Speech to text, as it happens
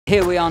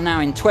here we are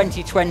now in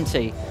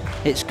 2020.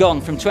 It's gone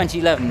from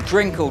 2011.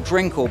 Drinkhall,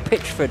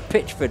 Pitchford,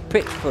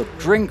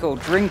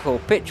 Drinkhall,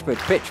 Pitchford,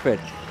 Pitchford.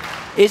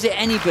 Is it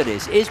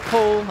anybody's? Is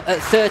Paul at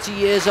 30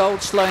 years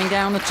old slowing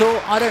down at all?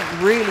 I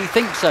don't really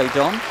think so,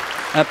 Don.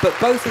 But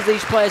both of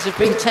these players have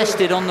been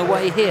tested on the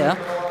way here.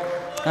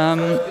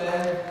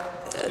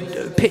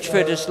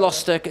 Pitchford has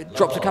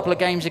dropped a couple of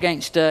games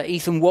against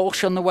Ethan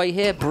Walsh on the way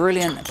here.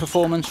 Brilliant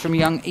performance from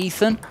young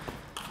Ethan.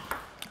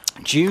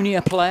 Junior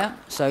player,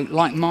 so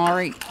like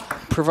Mari,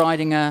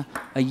 providing a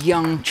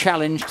young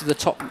challenge to the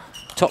top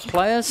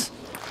players.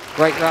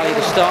 Great rally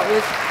to start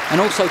with. And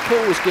also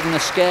Paul was given a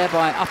scare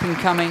by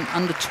up-and-coming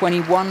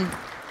under-21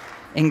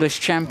 English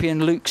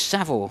champion Luke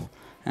Saville.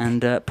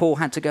 And Paul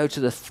had to go to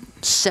the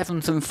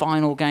 7th and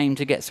final game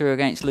to get through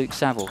against Luke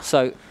Saville.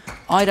 So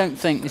I don't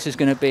think this is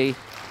going to be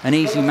an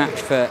easy match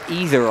for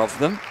either of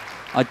them.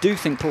 I do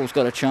think Paul's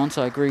got a chance,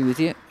 I agree with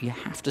you. You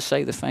have to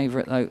say the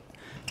favourite, though,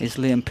 is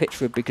Liam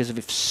Pitchford because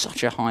of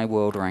such a high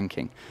world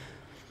ranking.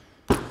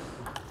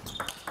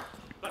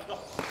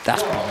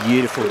 That's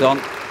beautiful,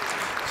 Don.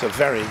 It's a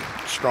very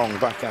strong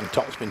backhand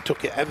topspin.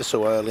 Took it ever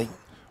so early,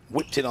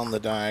 whipped it on the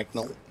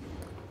diagonal.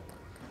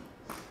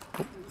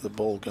 Oh, the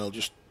ball girl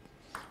just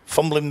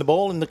fumbling the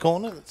ball in the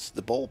corner. It's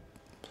the ball.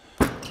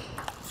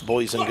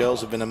 Boys and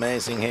girls have been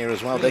amazing here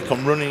as well. They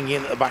come running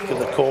in at the back of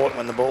the court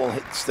when the ball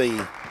hits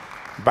the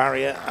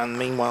barrier, and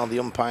meanwhile the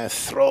umpire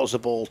throws the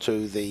ball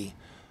to the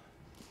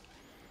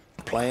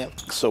player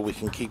so we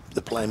can keep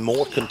the play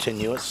more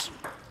continuous.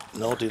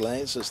 No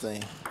delays as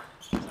they...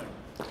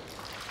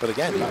 But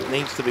again, that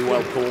needs to be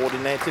well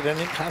coordinated, and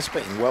it has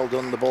been. Well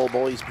done, the ball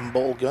boys and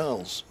ball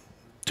girls.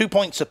 2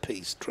 points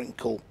apiece.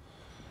 Drinkhall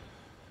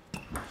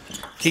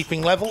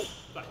keeping level,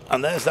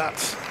 and there's that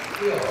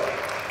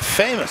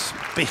famous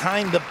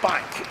behind the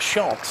back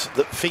shot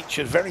that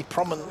featured very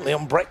prominently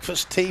on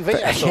breakfast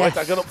TV. I saw it.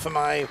 I got up for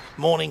my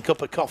morning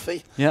cup of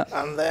coffee,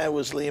 and there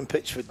was Liam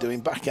Pitchford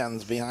doing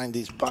backhands behind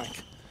his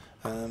back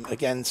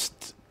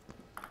against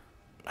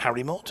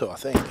Harry Moto, I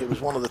think. It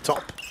was one of the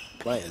top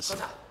players.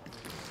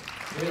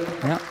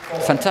 Yeah,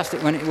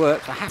 fantastic when it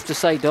works. I have to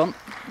say, Don,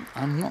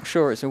 I'm not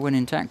sure it's a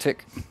winning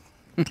tactic.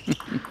 It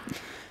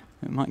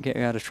might get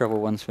you out of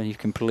trouble once when you've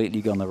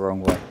completely gone the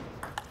wrong way.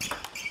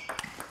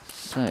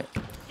 So,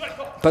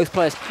 both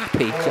players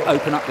happy to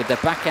open up with their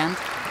backhand.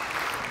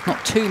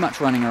 Not too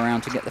much running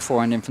around to get the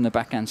forehand in from the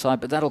backhand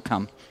side, but that'll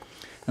come.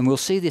 And we'll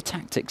see the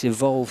tactics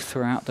evolve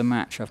throughout the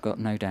match, I've got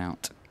no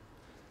doubt.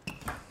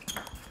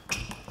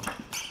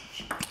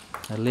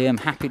 So Liam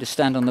happy to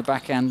stand on the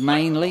backhand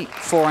mainly.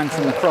 Forehand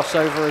from the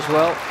crossover as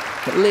well.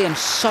 But Liam's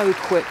so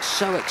quick,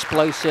 so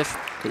explosive.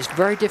 It's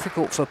very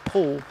difficult for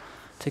Paul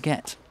to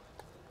get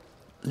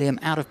Liam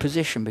out of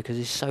position because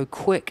he's so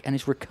quick and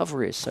his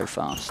recovery is so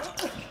fast.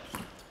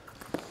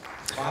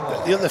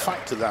 The other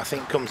factor that I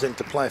think comes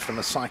into play from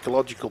a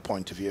psychological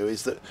point of view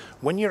is that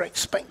when you're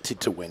expected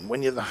to win,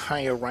 when you're the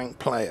higher ranked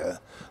player,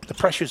 the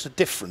pressures are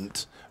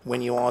different when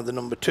you are the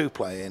 #2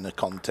 player in a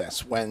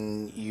contest,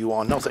 when you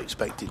are not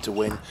expected to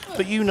win,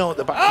 but you know at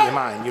the back of your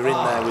mind you're in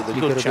there with a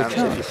good chance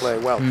if you play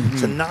well.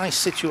 It's a nice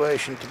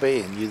situation to be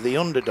in. You're the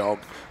underdog,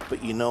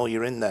 but you know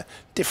you're in there.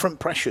 Different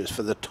pressures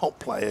for the top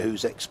player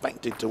who's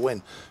expected to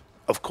win.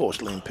 Of course,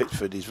 Liam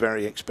Pitchford is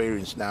very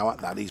experienced now at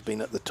that. He's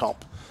been at the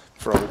top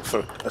for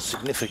a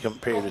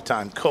significant period of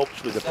time,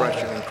 copes with the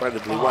pressure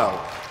incredibly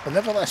well. But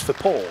nevertheless, for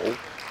Paul,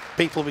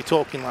 people will be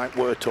talking like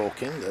we're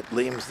talking, that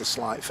Liam's the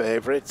slight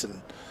favourite,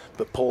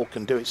 but Paul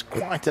can do it. It's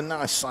quite a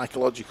nice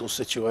psychological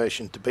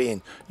situation to be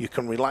in. You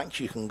can relax,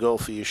 you can go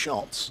for your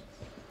shots.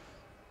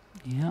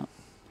 Yeah,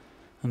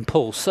 and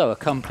Paul's so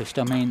accomplished.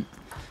 I mean,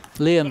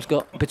 Liam's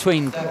got,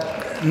 between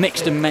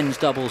mixed and men's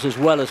doubles as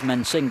well as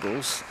men's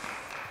singles,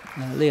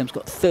 Liam's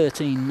got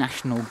 13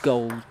 national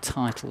gold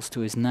titles to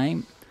his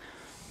name.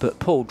 But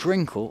Paul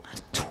Drinkhall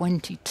has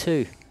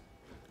 22.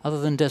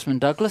 Other than Desmond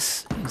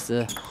Douglas, he's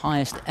the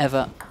highest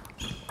ever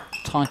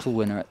title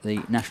winner at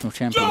the national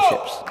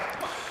championships.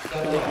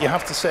 You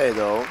have to say,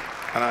 though,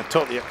 and I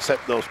totally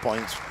accept those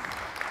points,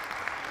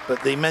 but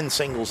the men's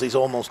singles is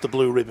almost a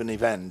blue ribbon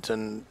event,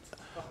 and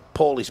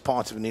Paul is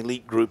part of an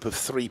elite group of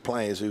 3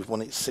 players who've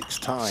won it 6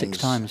 times. 6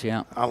 times,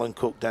 yeah. Alan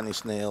Cook,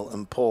 Dennis Neal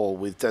and Paul,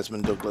 with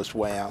Desmond Douglas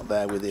way out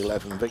there with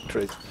 11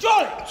 victories.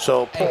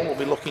 So Paul will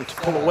be looking to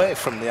pull away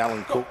from the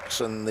Alan Cooks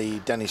and the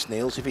Dennis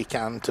Neals if he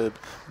can, to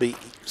be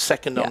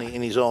second on it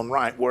in his own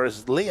right,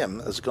 whereas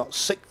Liam has got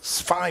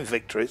 5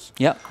 victories.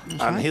 Yep,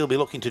 and he'll be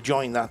looking to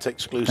join that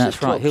exclusive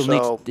club. He'll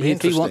so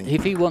need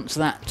if he wants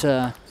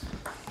that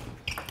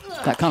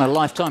that kind of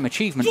lifetime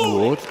achievement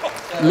award,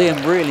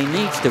 Liam really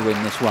needs to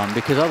win this one,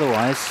 because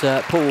otherwise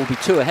Paul will be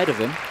 2 ahead of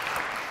him.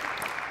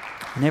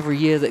 And every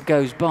year that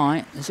goes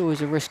by, there's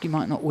always a risk he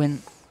might not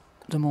win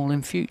them all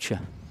in future.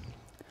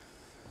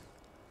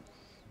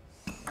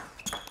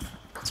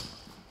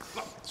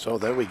 So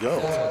there we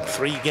go,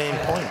 3 game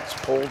points,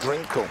 Paul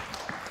Drinkhall.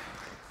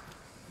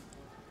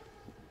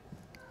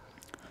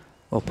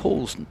 Well,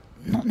 Paul's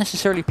not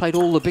necessarily played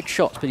all the big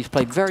shots, but he's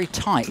played very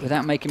tight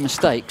without making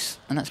mistakes,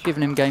 and that's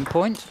given him game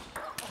point.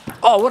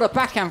 Oh, what a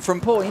backhand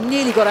from Paul. He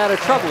nearly got out of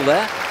trouble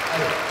there.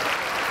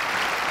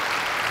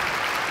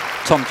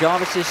 Tom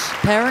Jarvis's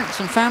parents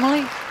and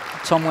family.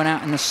 Tom went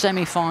out in the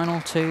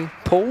semi-final to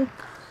Paul,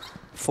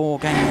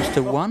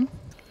 4-1.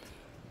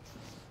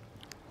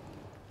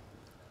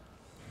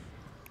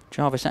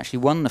 Jarvis actually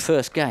won the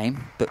first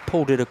game, but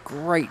Paul did a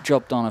great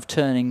job, Don, of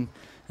turning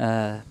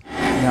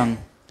young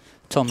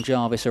Tom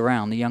Jarvis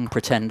around, the young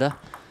pretender.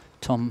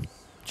 Tom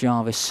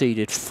Jarvis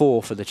seeded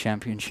 4 for the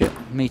championship,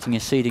 meeting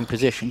his seeding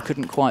position.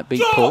 Couldn't quite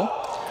beat Paul.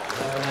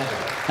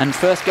 And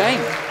first game,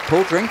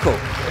 Paul Drinkhall.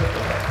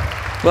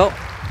 Well,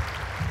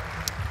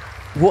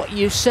 what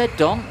you said,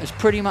 Don, has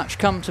pretty much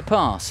come to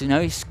pass. You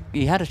know,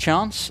 he had a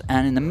chance,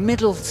 and in the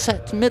middle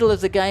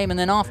of the game, and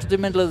then after the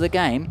middle of the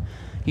game,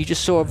 you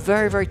just saw a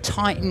very, very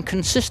tight and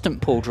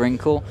consistent Paul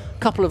Drinkhall. A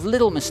couple of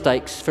little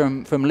mistakes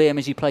from Liam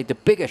as he played the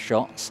bigger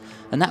shots,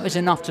 and that was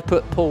enough to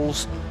put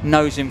Paul's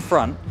nose in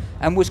front,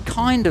 and was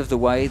kind of the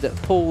way that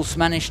Paul's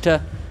managed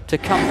to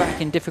come back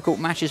in difficult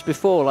matches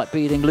before, like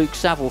beating Luke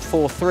Saville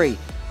 4-3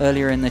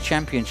 earlier in the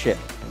championship.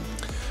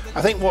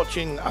 I think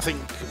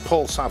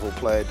Paul Saville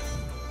played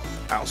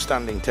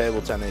outstanding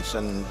table tennis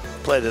and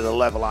played at a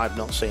level I've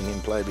not seen him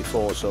play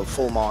before, so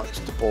full marks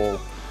to Paul.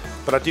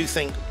 But I do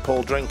think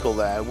Paul Drinkhall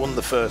there won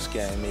the first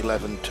game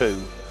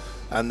 11-2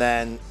 and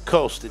then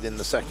coasted in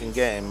the second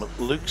game.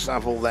 Luke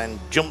Saville then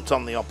jumped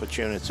on the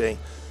opportunity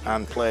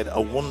and played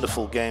a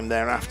wonderful game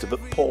thereafter, but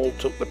Paul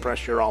took the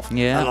pressure off and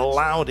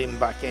allowed him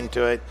back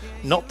into it,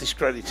 not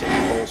discrediting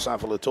Paul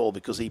Saville at all,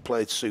 because he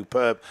played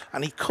superb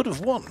and he could have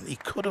won. He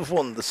could have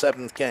won the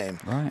 7th game.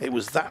 Right. It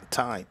was that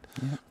tight.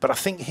 Yeah. But I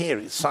think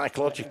here,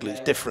 psychologically,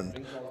 it's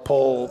different.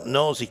 Paul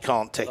knows he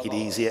can't take it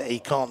easier. He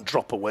can't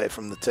drop away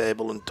from the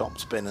table and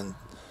topspin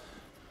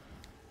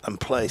and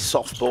play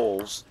soft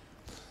balls.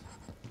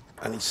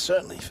 And he's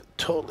certainly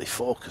totally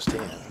focused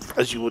here,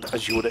 as you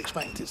would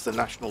expect. It's the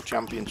national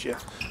championship.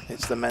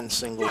 It's the men's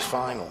singles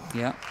final.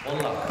 Yeah.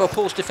 Well,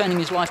 Paul's defending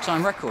his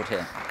lifetime record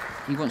here.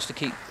 He wants to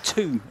keep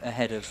 2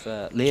 ahead of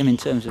Liam in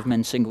terms of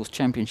men's singles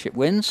championship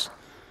wins,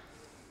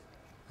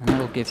 and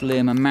that'll give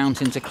Liam a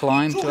mountain to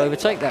climb to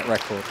overtake that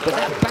record. But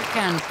that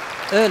backhand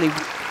early,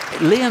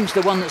 Liam's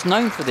the one that's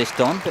known for this,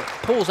 Don. But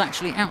Paul's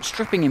actually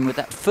outstripping him with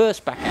that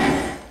first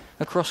backhand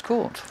across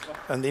court.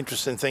 And the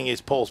interesting thing is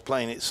Paul's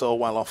playing it so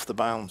well off the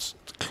bounce,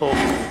 close to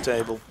the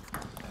table.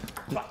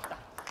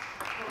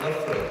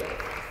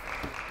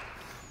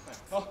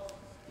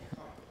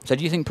 So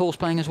do you think Paul's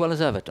playing as well as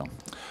ever, Don?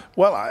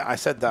 Well, I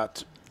said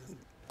that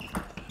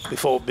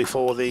before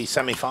the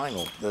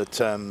semi-final.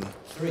 That I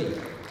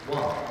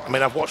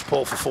mean, I've watched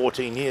Paul for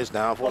 14 years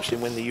now. I've watched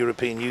him win the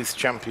European Youth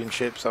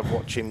Championships. I've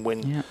watched him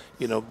win,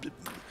 you know,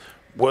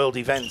 world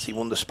events. He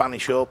won the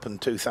Spanish Open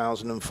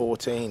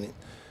 2014.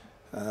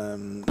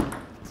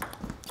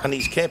 And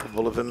he's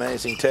capable of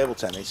amazing table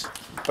tennis.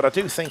 But I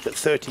do think at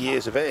 30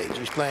 years of age,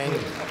 he's playing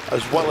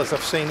as well as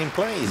I've seen him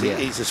play.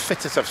 He's as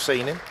fit as I've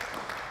seen him.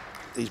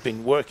 He's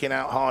been working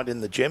out hard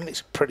in the gym, and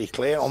it's pretty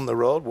clear on the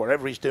road,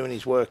 wherever he's doing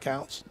his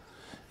workouts.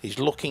 He's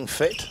looking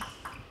fit.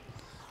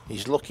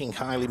 He's looking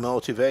highly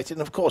motivated.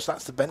 And of course,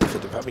 that's the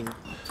benefit of having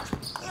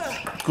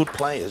good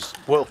players,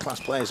 world-class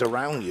players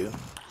around you.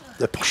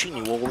 They're pushing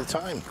you all the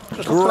time.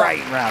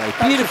 Great rally.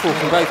 Beautiful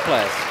from both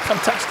players.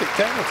 Fantastic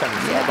table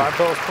tennis by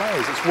both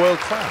players. It's world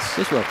class.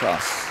 It's world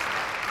class.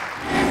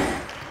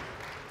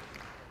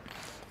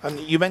 And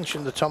you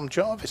mentioned the Tom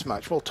Jarvis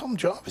match. Well, Tom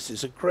Jarvis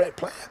is a great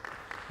player.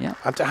 Yeah.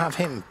 And to have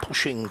him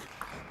pushing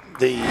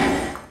the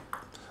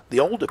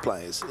older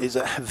players is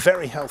a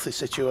very healthy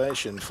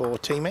situation for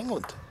Team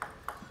England.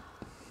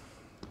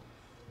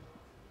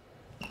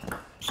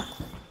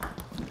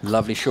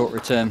 Lovely short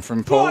return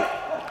from Paul.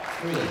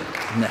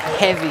 And the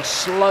heavy,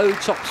 slow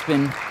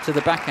topspin to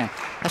the backhand.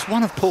 That's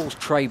one of Paul's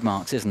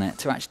trademarks, isn't it?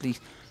 To actually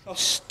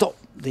stop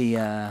the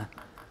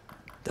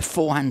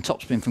forehand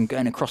topspin from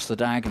going across the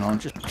diagonal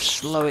and just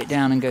slow it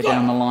down and go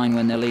down the line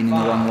when they're leaning the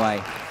wrong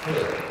way.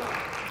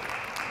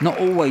 Not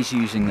always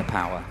using the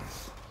power.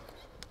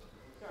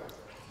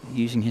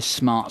 Using his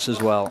smarts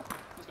as well.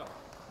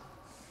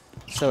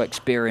 So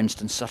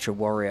experienced and such a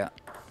warrior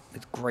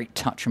with great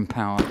touch and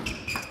power.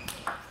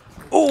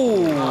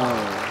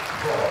 Oh!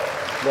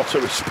 What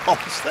a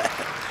response there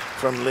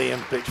from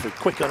Liam Pitchford.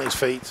 Quick on his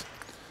feet,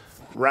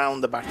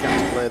 round the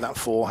backhand to play that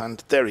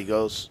forehand. There he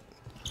goes.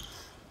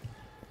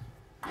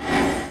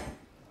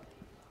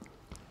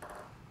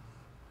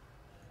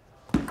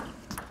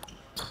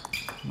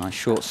 Nice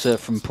short serve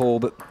from Paul,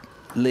 but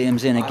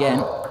Liam's in again.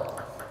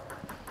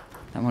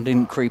 That one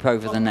didn't creep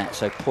over the net,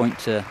 so point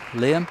to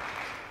Liam.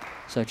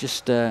 So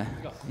just,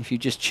 if you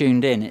just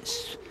tuned in,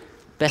 it's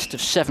best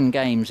of 7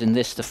 games in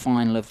this, the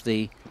final of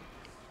the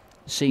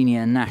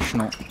Senior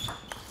National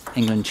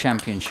England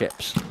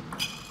Championships.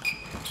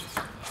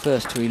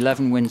 First to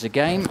 11 wins a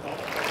game.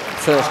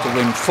 First to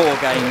win 4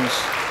 games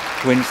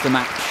wins the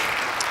match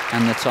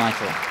and the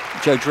title.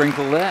 Joe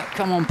Drinkhall there.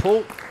 Come on,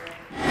 Paul.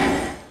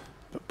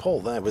 But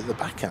Paul there with the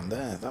backhand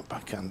there, that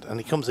backhand. And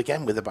he comes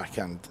again with the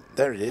backhand.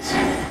 There it is.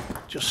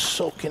 Just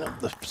soaking up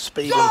the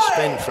speed and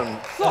spin from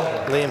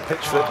Liam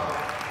Pitchford.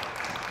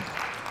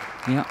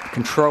 Yeah,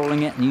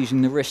 controlling it and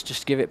using the wrist just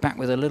to give it back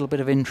with a little bit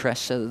of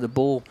interest so that the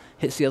ball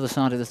hits the other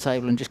side of the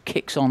table and just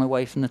kicks on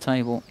away from the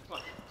table.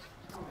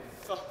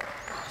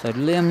 So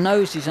Liam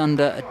knows he's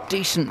under a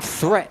decent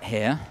threat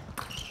here.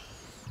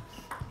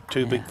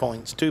 Two big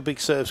points, 2 big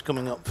serves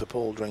coming up for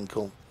Paul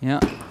Drinkhall. Yeah,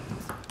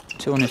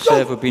 2 on his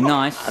serve would be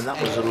nice. And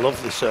that was a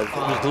lovely serve. It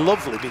was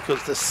lovely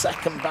because the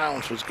second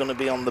bounce was going to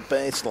be on the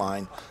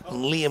baseline,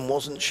 and Liam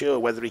wasn't sure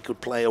whether he could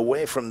play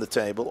away from the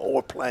table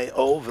or play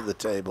over the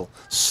table.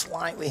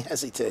 Slightly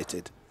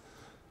hesitated.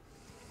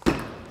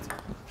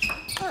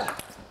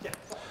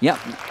 Yep.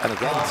 And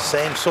again,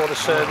 same sort of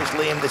service.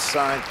 Liam this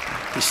side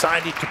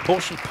decided to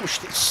push. He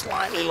pushed it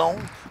slightly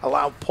long,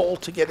 allowed Paul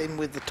to get in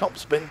with the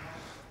topspin.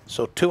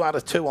 So 2 out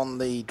of 2 on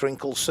the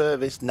Drinkhall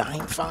service.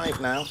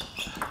 9-5 now.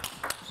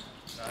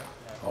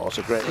 Oh, it's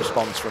a great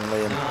response from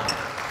Liam.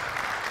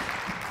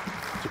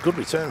 It's a good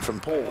return from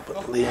Paul, but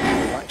Liam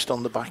relaxed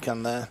on the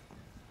backhand there.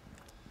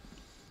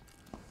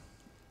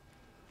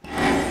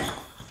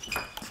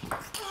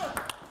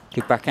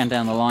 Good backhand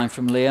down the line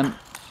from Liam,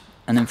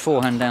 and then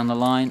forehand down the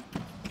line.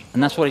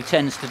 And that's what he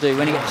tends to do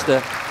when he gets the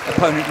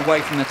opponent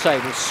away from the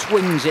table,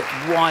 swings it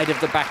wide of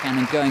the backhand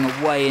and going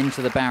away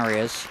into the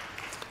barriers.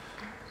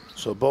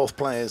 So both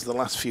players, the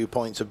last few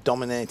points, have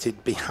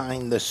dominated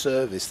behind the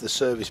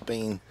service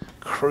being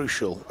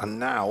crucial. And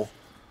now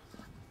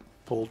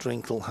Paul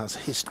Drinkhall has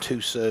his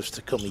 2 serves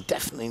to come. He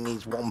definitely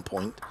needs 1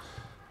 point.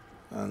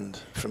 And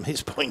from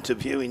his point of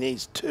view, he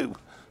needs 2.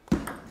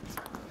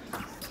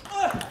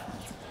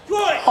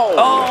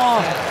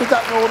 Oh! Did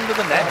that go under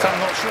the net? I'm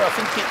not sure. I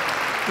think it...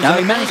 No,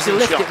 he managed to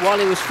lift it while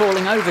he was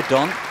falling over,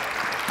 Don.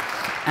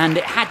 And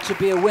it had to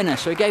be a winner,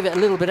 so he gave it a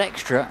little bit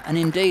extra. And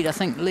indeed, I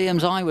think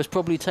Liam's eye was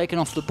probably taken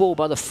off the ball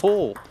by the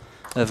fall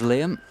of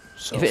Liam.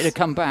 So if it had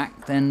come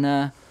back,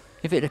 then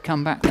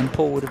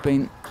Paul would have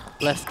been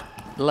left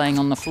laying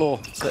on the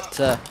floor.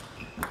 But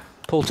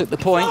Paul took the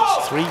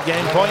points. 3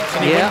 game points,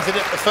 and he wins it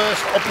at the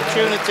first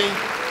opportunity,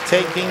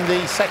 taking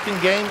the second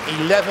game,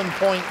 11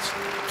 points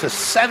to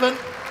 7.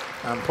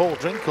 And Paul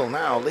Drinkhall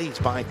now leads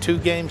by 2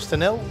 games to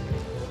 0.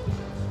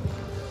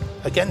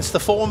 Against the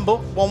form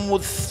book, one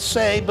would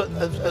say, but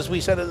as we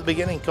said at the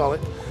beginning,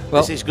 Colin,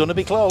 this is going to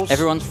be close.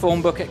 Everyone's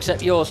form book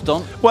except yours,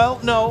 Don.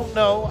 Well,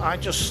 no, I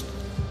just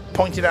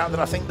pointed out that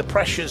I think the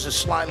pressures are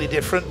slightly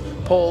different.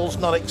 Paul's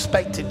not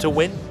expected to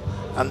win,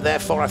 and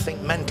therefore I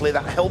think mentally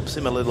that helps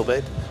him a little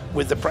bit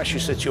with the pressure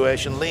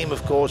situation. Liam,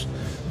 of course,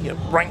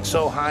 ranked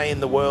so high in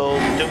the world,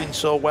 doing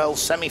so well,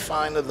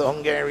 semi-final of the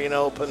Hungarian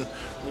Open,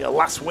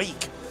 last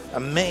week, a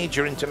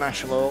major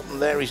international Open.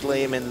 There is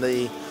Liam in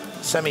the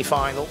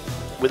semi-final,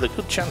 with a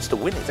good chance to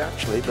win it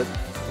actually, but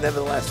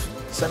nevertheless,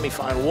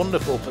 semi-final,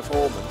 wonderful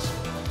performance.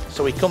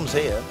 So he comes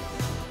here,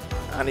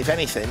 and if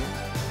anything,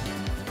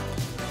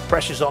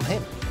 pressure's on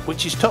him,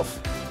 which is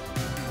tough.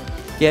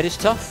 Yeah, it is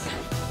tough.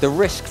 The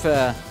risk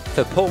for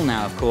Paul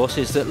now, of course,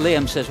 is that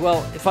Liam says,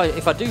 well, if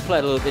I do play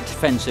a little bit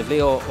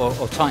defensively or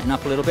tighten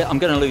up a little bit, I'm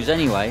going to lose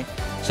anyway.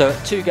 So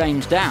at 2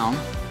 games down,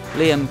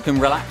 Liam can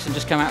relax and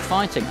just come out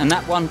fighting. And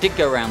that one did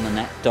go round the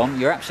net, Dom.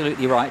 You're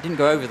absolutely right. It didn't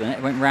go over the net,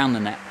 it went round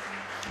the net.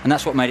 And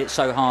that's what made it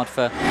so hard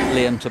for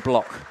Liam to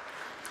block.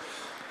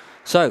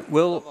 So,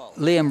 will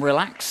Liam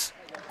relax?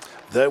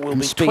 There will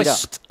be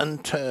twists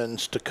and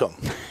turns to come.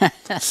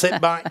 Sit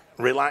back,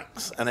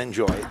 relax, and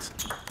enjoy it.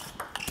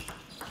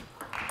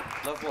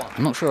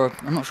 I'm not sure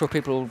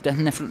people will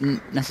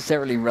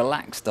necessarily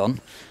relaxed on,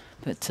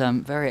 but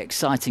very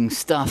exciting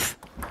stuff.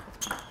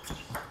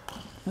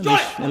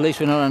 At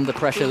least we're not under the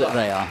pressure that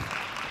they are.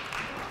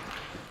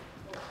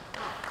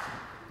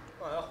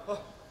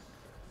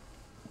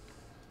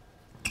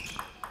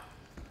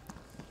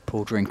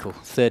 Paul Drinkhall,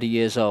 30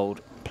 years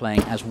old,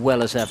 playing as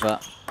well as ever.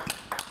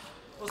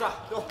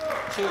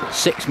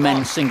 6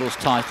 men's singles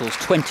titles,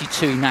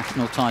 22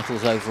 national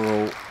titles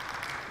overall.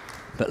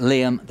 But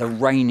Liam, the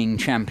reigning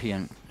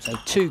champion. So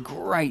 2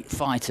 great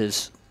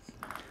fighters.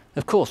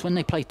 Of course, when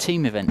they play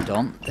team event,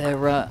 Don,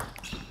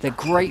 they're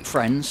great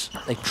friends.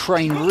 They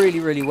train really,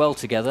 really well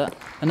together,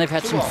 and they've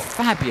had some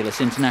fabulous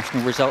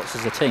international results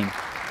as a team.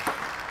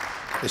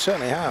 They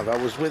certainly have. I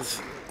was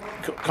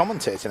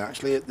commentating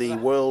actually at the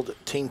World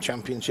Team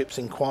Championships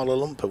in Kuala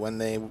Lumpur when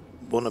they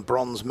won a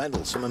bronze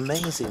medal. Some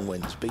amazing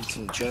wins,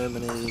 beating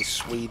Germany,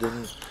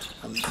 Sweden,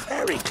 and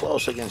very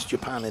close against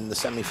Japan in the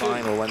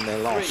semi-final when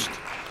they lost.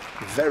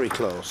 Very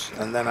close.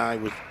 And then I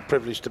was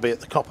privileged to be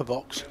at the Copper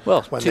Box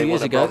when 2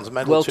 years ago,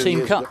 World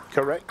Team Cup.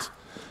 Correct.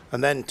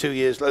 And then 2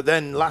 years,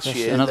 then last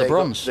year another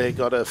bronze. They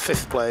got a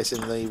 5th place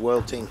in the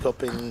World Team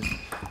Cup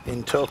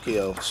in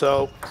Tokyo.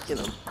 So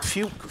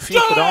few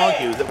could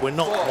argue that we're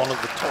not one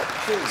of the top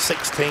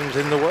 6 teams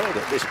in the world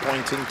at this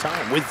point in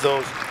time. With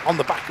those on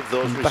the back of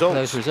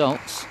those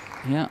results.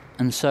 Yeah.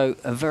 And so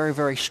a very,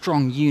 very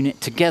strong unit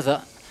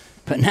together.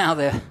 But now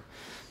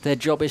their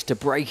job is to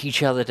break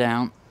each other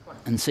down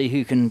and see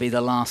who can be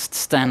the last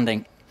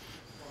standing.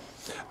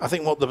 I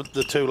think what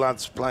the two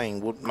lads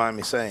playing wouldn't mind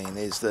me saying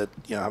is that,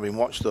 you know, having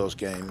watched those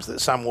games, that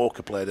Sam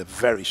Walker played a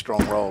very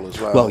strong role as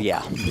well. Well,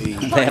 yeah,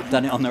 they have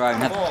done it on their own,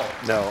 haven't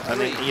they? No,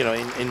 and you know,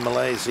 in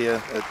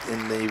Malaysia,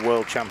 in the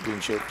World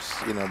Championships,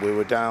 you know, we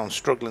were down,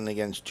 struggling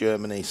against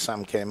Germany.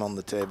 Sam came on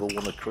the table,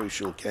 won a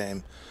crucial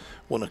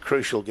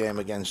game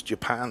against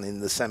Japan in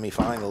the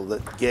semi-final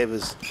that gave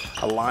us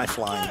a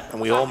lifeline,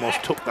 and we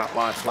almost took that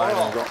lifeline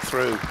and got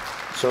through.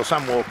 So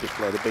Sam Walker's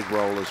played a big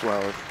role as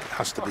well, it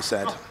has to be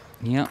said.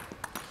 Yeah.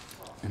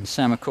 And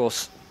Sam, of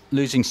course,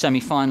 losing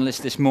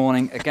semi-finalist this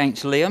morning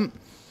against Liam.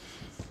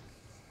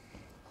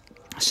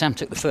 Sam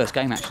took the first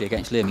game actually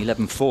against Liam,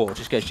 11-4.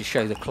 Just goes to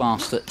show the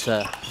class that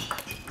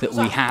that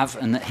we have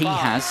and that he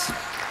has.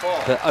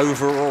 But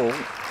overall,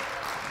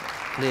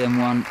 Liam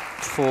won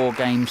 4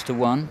 games to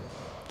 1.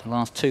 The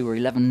last 2 were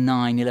 11-9,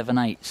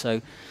 11-8.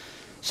 So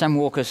Sam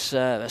Walker's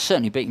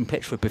certainly beaten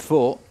Pitchford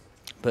before,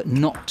 but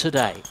not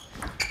today.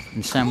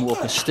 And Sam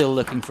Walker's still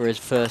looking for his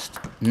first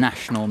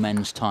national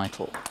men's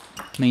title.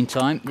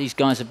 Meantime, these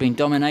guys have been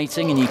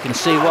dominating, and you can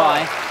see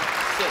why.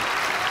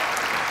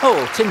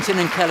 Oh, Tintin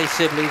and Kelly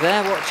Sibley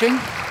there watching.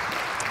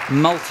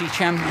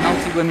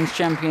 Multi-women's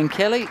champion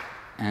Kelly,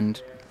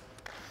 and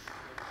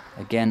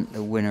again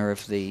the winner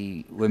of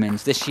the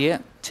women's this year,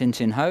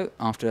 Tintin Ho,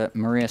 after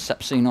Maria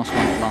Sapsinos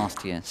won it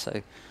last year.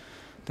 So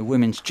the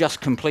women's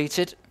just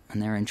completed,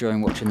 and they're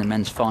enjoying watching the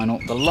men's final.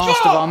 The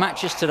last of our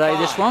matches today,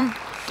 this one.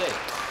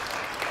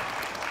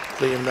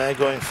 Liam there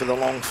going for the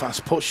long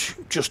fast push,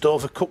 just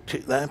overcooked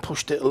it there,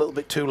 pushed it a little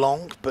bit too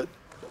long, but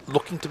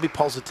looking to be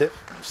positive.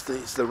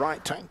 It's the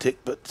right tactic,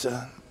 but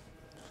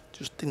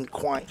just didn't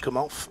quite come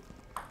off.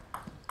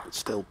 But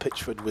still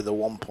Pitchford with a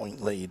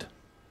 1-point lead.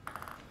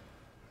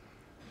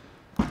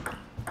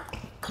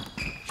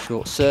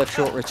 Short serve,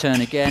 short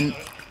return again.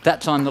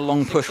 That time the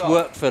long push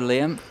worked for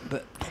Liam,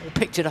 but Paul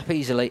picked it up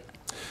easily.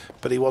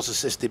 But he was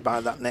assisted by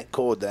that net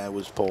cord there,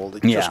 was Paul.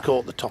 It just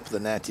caught the top of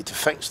the net. It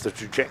affects the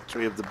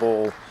trajectory of the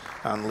ball,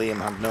 and Liam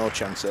had no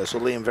chance there. So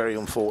Liam very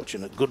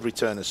unfortunate. Good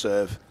return of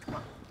serve.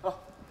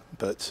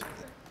 But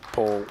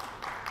Paul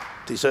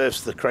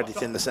deserves the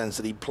credit in the sense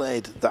that he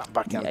played that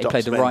backhand he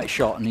played the right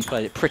shot, and he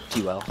played it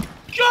pretty well.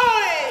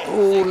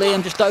 Oh,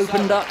 Liam just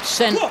opened up,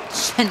 sent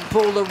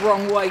Paul the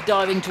wrong way,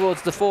 diving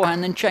towards the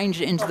forehand, then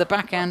changed it into the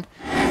backhand.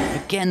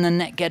 Again, the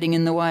net getting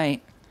in the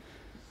way.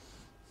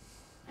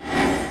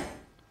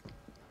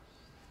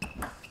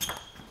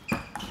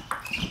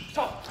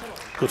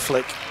 Good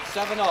flick.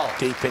 7-all.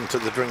 Deep into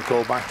the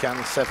Drinkhall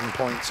backhand, 7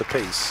 points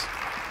apiece.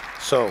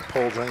 So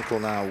Paul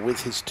Drinkhall now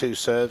with his 2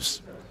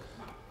 serves.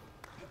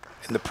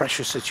 In the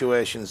pressure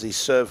situations, he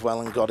served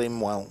well and got in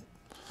well.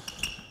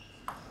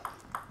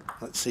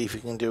 Let's see if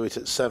he can do it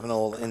at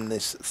 7-all in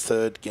this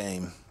 3rd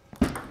game.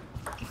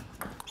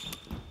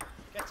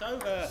 Get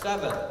over.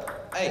 7,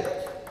 8.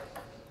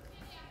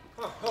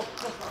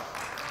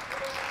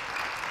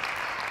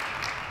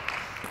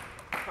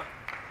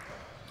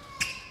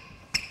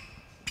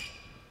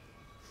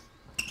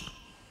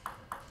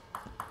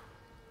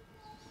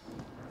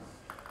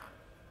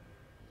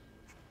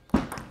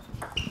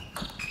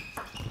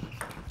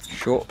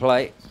 Short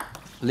play.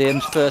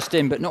 Liam's first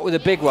in, but not with a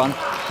big one,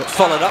 but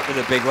followed up with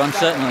a big one,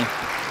 certainly.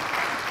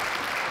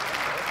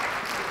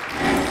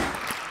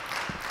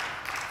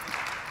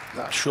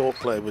 That short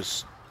play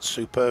was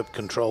superb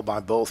control by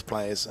both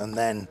players, and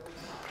then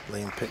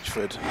Liam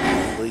Pitchford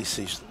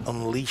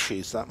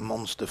unleashes that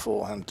monster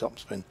forehand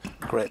topspin.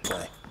 Great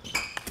play.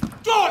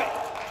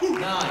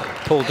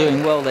 Paul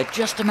doing well there,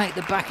 just to make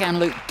the backhand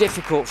look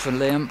difficult for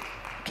Liam.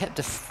 Kept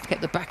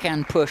the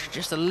backhand push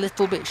just a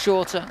little bit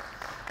shorter.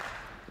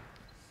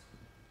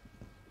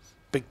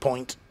 Big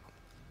point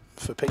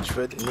for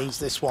Pitchford. He needs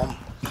this one.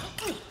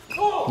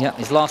 Yeah,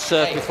 his last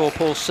serve before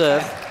Paul's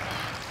serve.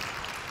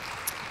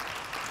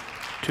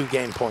 2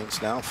 game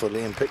points now for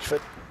Liam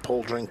Pitchford.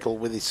 Paul Drinkhall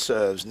with his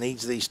serves.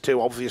 Needs these 2,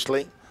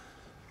 obviously.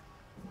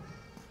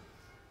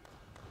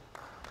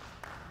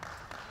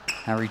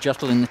 Harry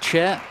Juttle in the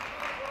chair,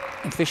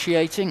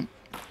 officiating.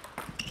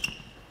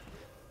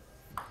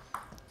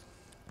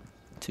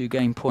 2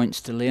 game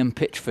points to Liam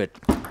Pitchford.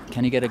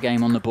 Can he get a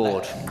game on the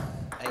board?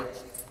 8,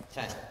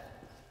 10.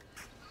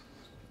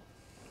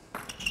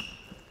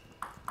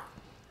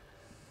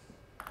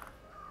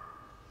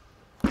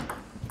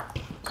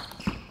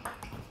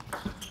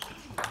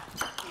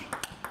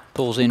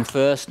 Paul's in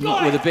first,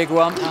 not with a big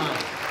one,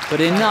 but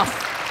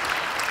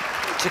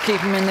enough to keep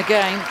him in the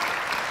game.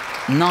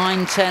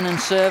 9-10 and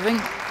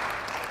serving.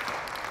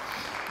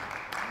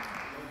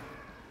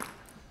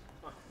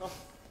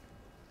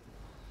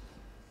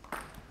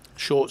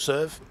 Short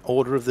serve,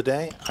 order of the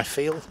day, I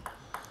feel.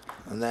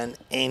 And then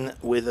in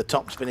with a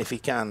topspin if he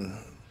can.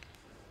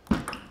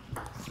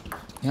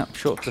 Yep,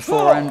 short to the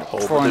forehand,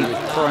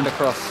 forehand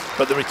across.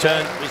 But the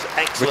return was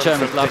excellent Return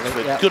from was lovely,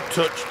 Pitchford. yep. Good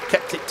touch,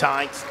 kept it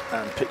tight,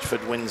 and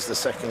Pitchford wins the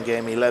 2nd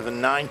game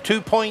 11-9. 2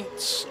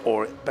 points,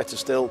 or better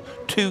still,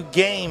 2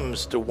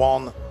 games to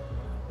 1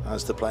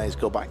 as the players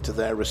go back to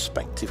their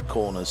respective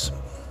corners.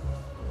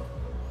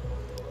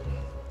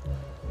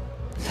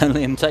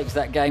 Liam takes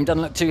that game,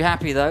 doesn't look too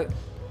happy though.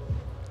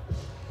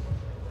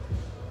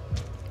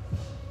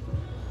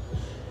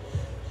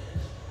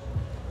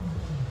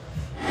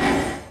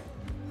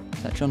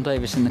 John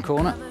Davis in the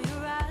corner.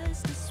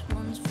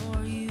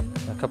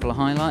 A couple of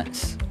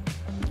highlights.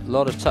 A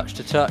lot of touch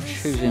to touch.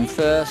 Who's in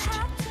first?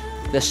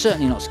 They're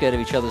certainly not scared of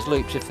each other's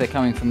loops if they're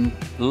coming from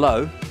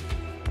low.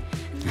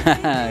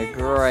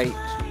 Great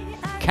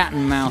cat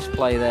and mouse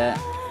play there.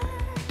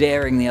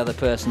 Daring the other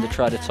person to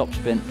try to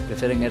topspin.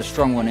 If they don't get a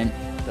strong one in,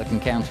 they can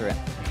counter it.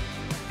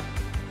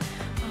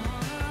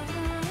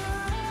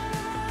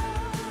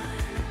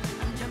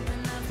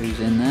 Who's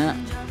in there?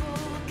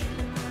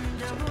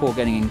 So Paul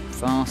getting in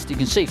fast. You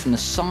can see from the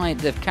side,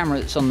 the camera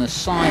that's on the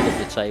side of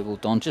the table,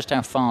 Don, just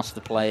how fast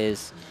the play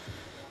is.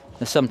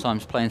 They're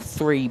sometimes playing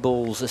 3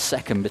 balls a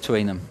second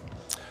between them.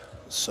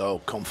 So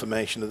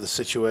confirmation of the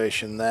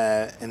situation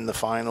there in the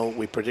final.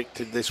 We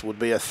predicted this would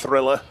be a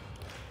thriller,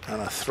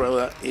 and a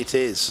thriller it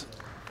is.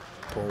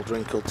 Paul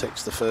Drinkhall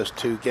takes the first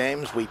 2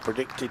 games. We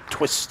predicted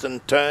twists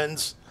and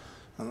turns,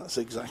 and that's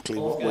exactly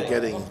what we're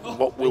getting.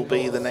 What will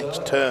be the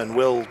next turn?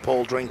 Will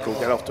Paul Drinkhall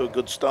get off to a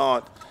good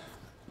start,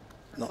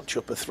 notch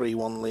up a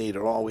 3-1 lead,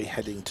 or are we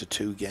heading to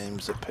 2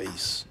 games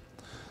apiece?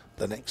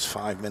 The next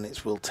 5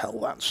 minutes will tell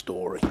that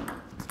story.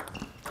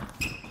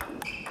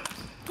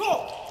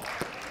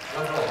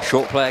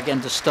 Short play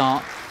again to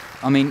start.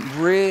 I mean,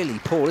 really,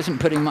 Paul isn't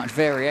putting much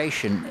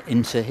variation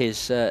into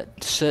his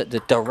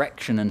the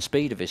direction and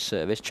speed of his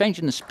service.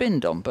 Changing the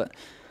spin, Dom, but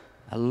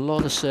a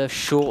lot of serve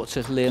short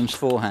to Liam's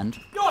forehand.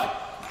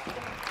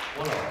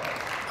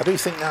 I do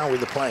think now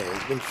with the players,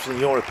 interested in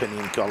your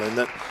opinion, Colin,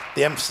 that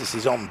the emphasis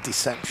is on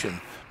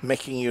deception,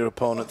 making your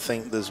opponent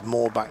think there's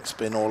more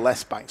backspin or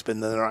less backspin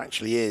than there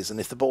actually is. And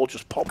if the ball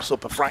just pops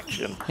up a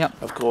fraction,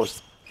 of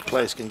course,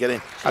 players can get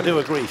in. I do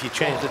agree, if you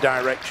change the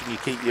direction, you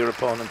keep your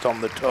opponent on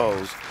the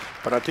toes.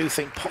 But I do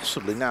think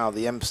possibly now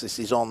the emphasis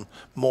is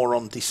more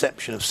on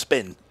deception of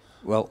spin.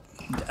 Well,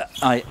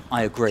 I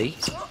agree.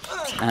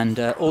 And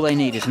all they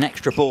need is an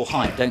extra ball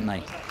height, don't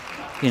they?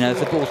 You know,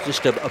 if the ball's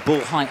just a ball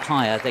height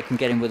higher, they can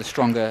get in with a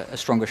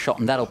stronger shot,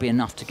 and that'll be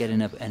enough to get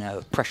in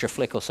a pressure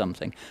flick or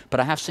something. But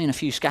I have seen a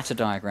few scatter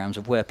diagrams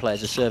of where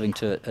players are serving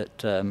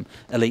at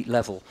elite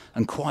level,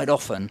 and quite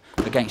often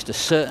against a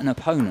certain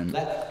opponent,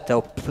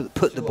 they'll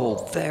put the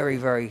ball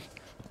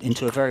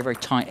into a very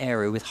tight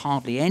area with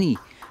hardly any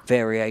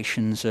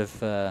variations of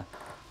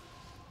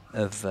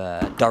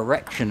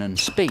direction and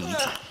speed,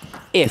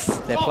 if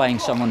they're playing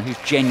someone who's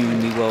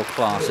genuinely world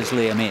class, as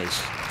Liam is.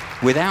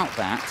 Without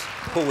that,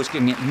 Paul was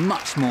giving it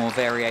much more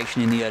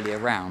variation in the earlier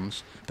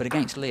rounds, but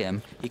against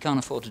Liam, he can't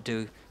afford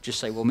to just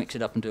say, well, mix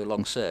it up and do a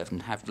long serve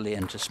and have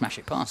Liam to smash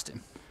it past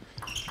him.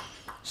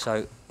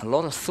 So a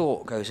lot of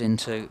thought goes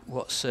into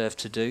what serve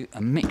to do,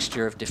 a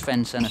mixture of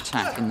defence and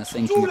attack in the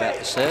thinking about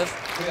the serve.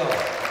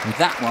 And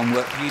that one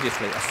worked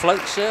beautifully. A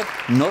float serve,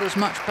 not as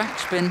much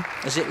backspin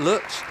as it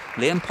looked.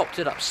 Liam popped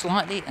it up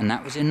slightly, and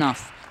that was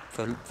enough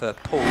for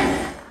Paul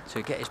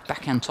to get his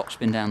backhand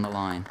topspin down the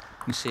line.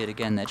 You can see it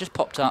again there, just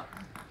popped up.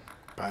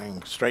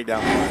 Bang, straight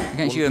down the line. Against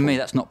Wonderful. You and me,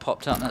 that's not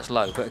popped up, that's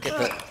low. But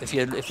if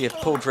you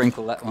Paul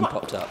Drinkhall, that one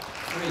popped up.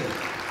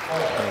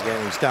 And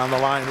again, he's down the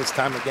line this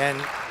time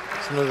again.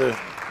 It's another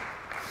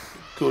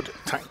good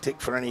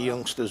tactic for any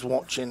youngsters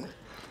watching.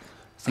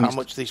 How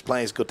much these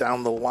players go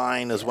down the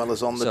line as well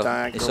as on the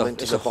diagonal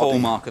into the body. It's a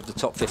hallmark of the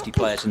top 50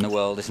 players in the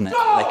world, isn't it?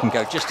 They can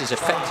go just as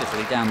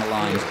effectively down the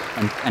lines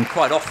and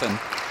quite often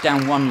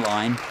down one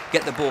line,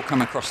 get the ball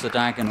come across the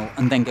diagonal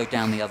and then go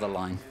down the other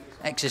line.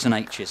 X's and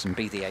H's and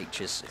be the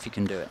H's if you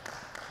can do it.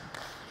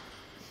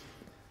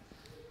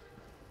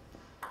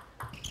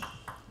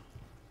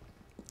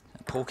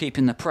 Paul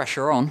keeping the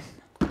pressure on.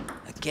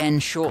 Again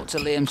short to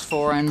Liam's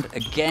forehand.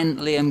 Again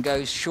Liam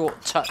goes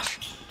short touch.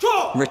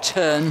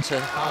 Return to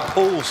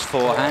Paul's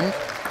forehand.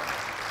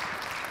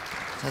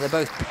 So they're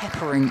both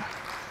peppering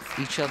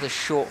each other's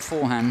short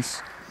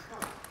forehands.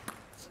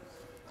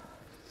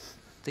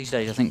 These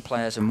days I think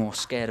players are more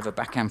scared of a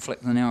backhand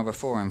flick than they are of a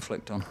forehand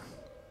flick, on.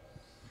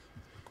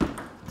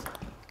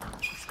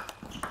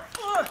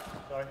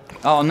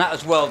 Oh, and that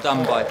was well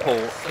done by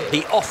Paul.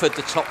 He offered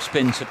the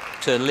topspin to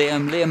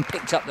Liam. Liam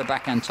picked up the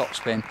backhand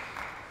topspin.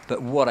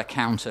 But what a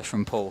counter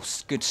from Paul.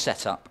 Good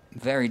setup.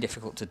 Very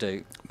difficult to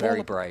do.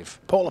 Very brave.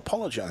 Paul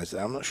apologised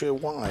there. I'm not sure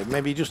why.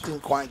 Maybe he just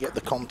didn't quite get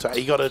the contact.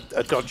 He got a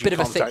dodgy bit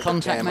of a thick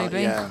contact,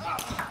 maybe?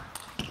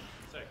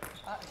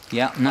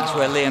 Yeah, and that's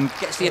where Liam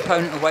gets the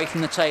opponent away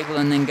from the table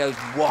and then goes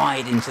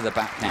wide into the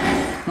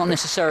backhand. Not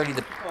necessarily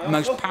the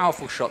most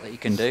powerful shot that you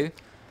can do.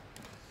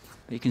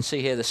 But you can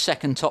see here the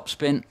second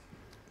topspin.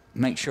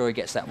 Make sure he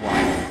gets that wide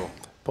angle.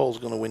 Paul's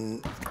going to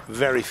win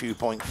very few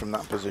points from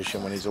that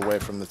position when he's away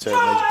from the table.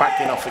 He's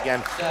backing off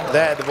again.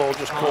 There, the ball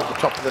just caught the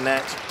top of the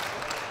net.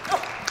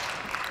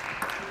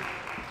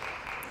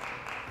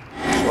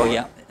 Well,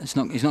 yeah, he's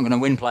not going to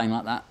win playing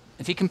like that.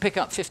 If he can pick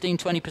up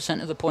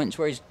 15–20% of the points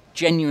where he's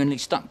genuinely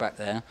stuck back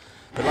there,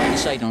 but like you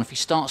say, Don, if he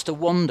starts to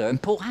wander,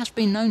 and Paul has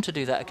been known to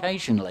do that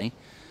occasionally,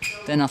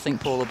 then I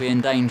think Paul will be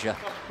in danger.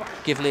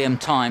 Give Liam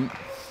time,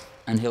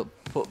 and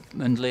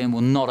Liam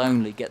will not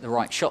only get the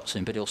right shots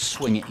in, but he'll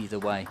swing it either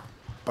way.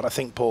 But I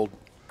think Paul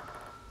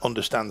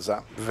understands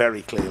that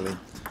very clearly.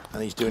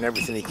 and he's doing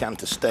everything he can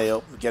to stay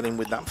up, get in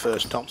with that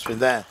first topspin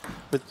there.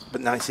 But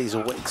now he's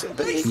away.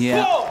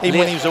 Even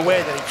when he was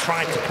away, then he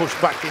tried to push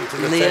back into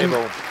the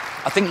table.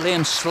 I think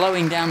Liam's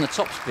slowing down the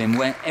topspin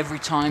where every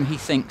time he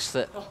thinks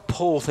that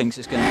Paul thinks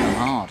it's going to come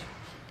hard.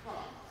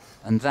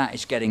 And that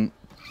is getting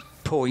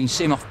Paul. You can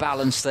see him off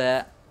balance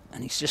there,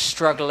 and he's just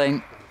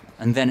struggling.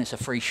 And then it's a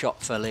free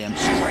shot for Liam,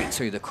 straight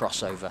through the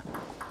crossover.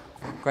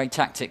 Great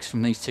tactics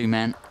from these two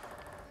men.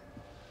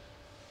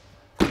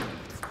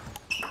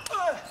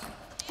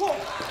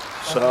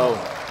 So,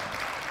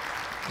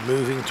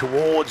 moving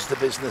towards the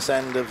business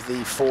end of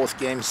the fourth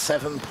game,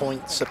 7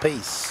 points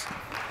apiece.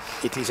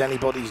 It is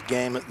anybody's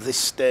game at this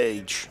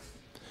stage.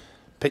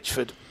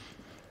 Pitchford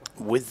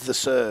with the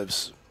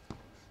serves.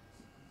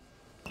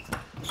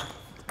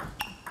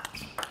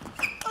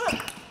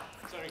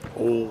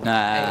 Oh. No,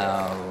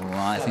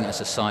 I think that's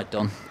a side,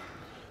 Don.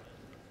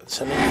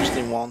 It's an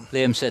interesting one.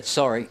 Liam said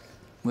sorry.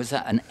 Was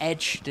that an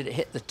edge? Did it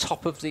hit the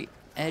top of the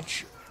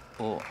edge?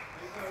 Or,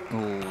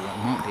 oh, that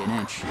might be an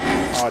edge.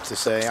 Hard to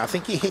say. I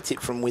think he hit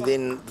it from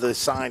within the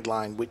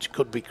sideline, which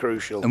could be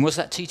crucial. And was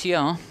that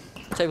TTR?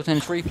 Table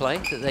tennis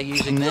replay that they're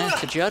using there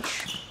to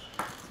judge.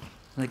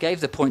 They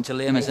gave the point to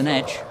Liam as an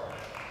edge.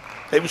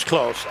 It was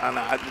close, and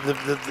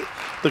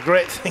the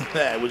great thing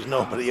there was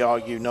nobody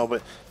argued,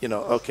 nobody, you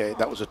know, okay,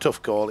 that was a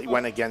tough call, it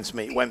went against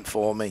me, it went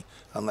for me,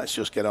 and let's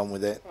just get on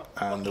with it.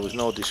 And there was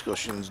no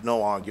discussions,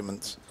 no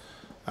arguments,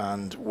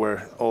 and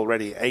we're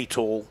already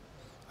 8-all,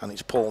 and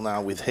it's Paul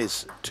now with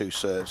his 2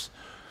 serves.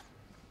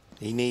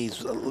 He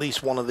needs at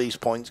least one of these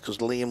points because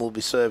Liam will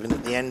be serving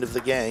at the end of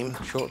the game.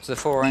 Short to the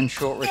forehand,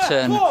 short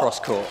return across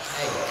court.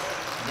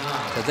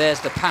 So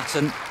there's the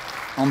pattern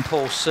on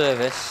Paul's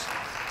service.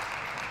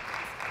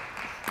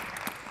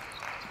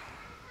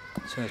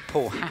 So is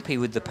Paul happy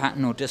with the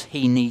pattern, or does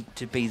he need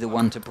to be the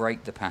one to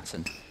break the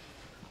pattern?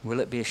 Will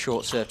it be a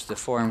short serve to the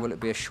forehand? Will it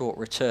be a short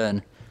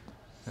return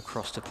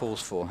across to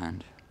Paul's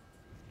forehand?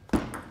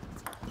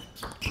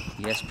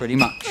 Yes, pretty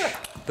much.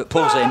 But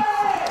Paul's in.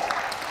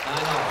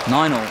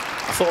 9-all.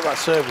 I thought that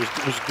serve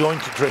was going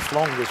to drift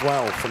long as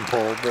well from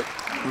Paul, but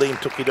Liam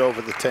took it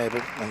over the table,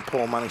 and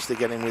Paul managed to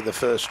get in with the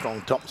first strong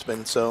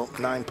topspin. So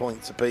 9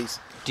 points apiece.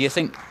 Do you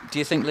think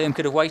Liam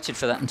could have waited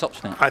for that in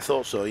topspin? I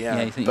thought so,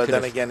 yeah. But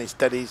then again, it's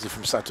dead easy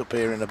from sat up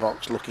here in the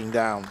box looking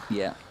down.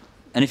 Yeah.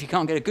 And if you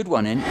can't get a good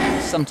one in,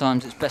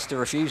 sometimes it's best to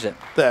refuse it.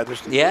 There,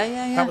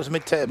 yeah. That was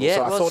mid-table, yeah,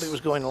 so I thought it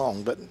was going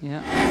long, but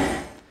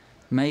yeah.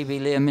 Maybe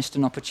Liam missed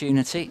an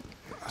opportunity.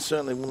 I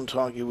certainly wouldn't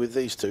argue with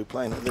these two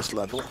playing at this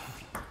level.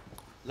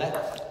 9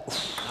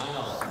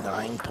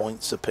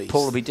 points apiece.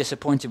 Paul will be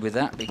disappointed with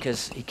that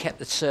because he kept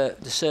the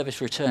service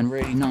return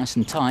really nice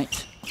and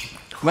tight.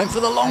 Went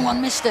for the long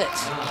one, missed it.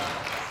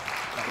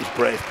 That was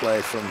brave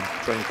play from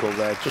Drinkhall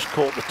there. Just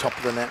caught the top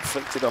of the net,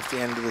 flicked it off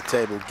the end of the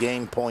table.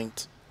 Game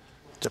point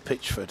to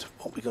Pitchford.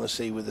 What we're going to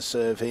see with the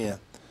serve here.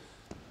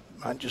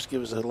 Might just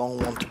give us a long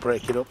one to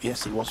break it up.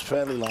 Yes, he was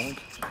fairly long.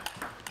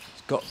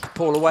 He's got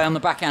Paul away on the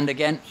backhand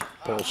again.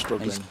 Paul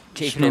struggling. He's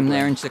keeping him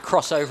there into the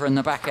crossover and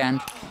the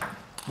backhand.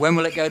 When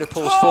will it go to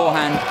Paul's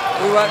forehand?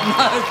 We won't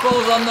know.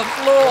 Paul's on the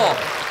floor.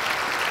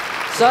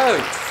 So,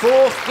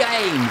 4th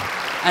game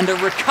and a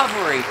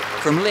recovery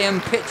from Liam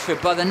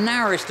Pitchford by the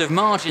narrowest of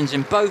margins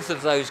in both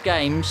of those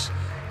games,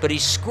 but he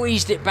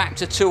squeezed it back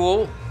to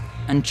 2-all.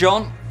 And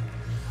John,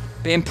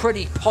 being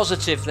pretty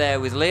positive there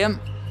with Liam,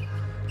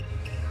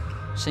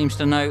 seems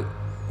to know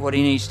what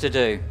he needs to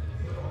do.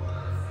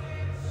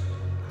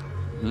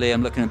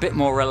 Liam looking a bit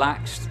more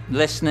relaxed,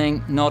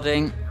 listening,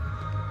 nodding.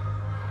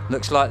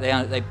 Looks like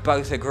they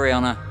both agree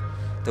on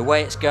the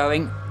way it's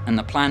going and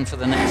the plan for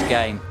the next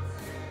game.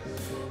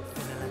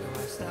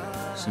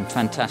 Some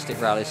fantastic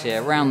rallies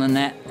here around the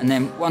net, and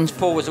then once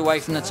Paul was away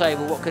from the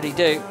table, what could he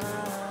do?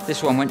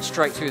 This one went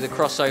straight through the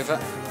crossover.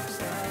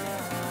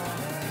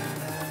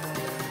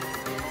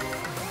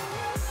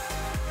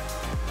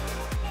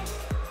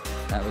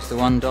 That was the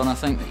one, Don, I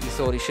think, that you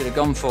thought he should have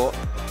gone for,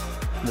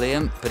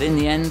 Liam, but in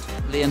the end,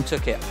 Liam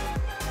took it.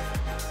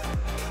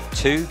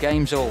 2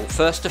 games all.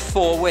 First of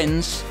 4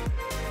 wins.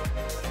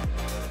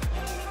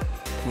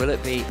 Will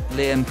it be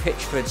Liam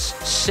Pitchford's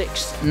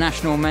 6th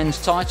national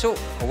men's title,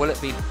 or will it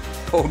be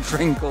Paul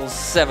Drinkhall's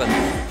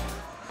 7th?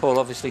 Paul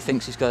obviously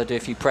thinks he's got to do a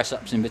few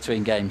press-ups in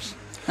between games.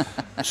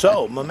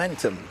 So,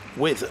 momentum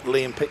with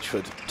Liam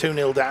Pitchford.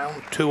 2-0 down,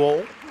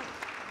 2-all.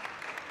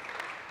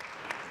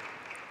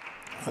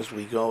 As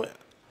we go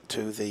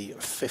to the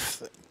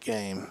 5th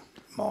game.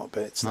 Mark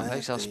Bates there. Mark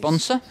Bates, our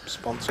sponsor.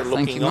 Sponsor Thank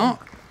looking you,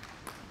 Mark.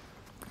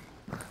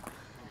 on.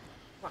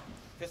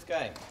 5th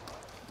game.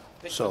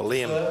 So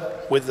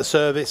Liam with the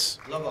service.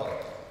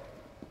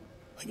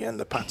 Again,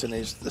 the pattern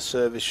is the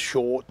service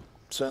short,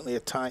 certainly a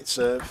tight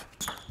serve,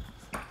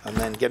 and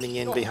then getting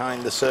in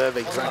behind the serve,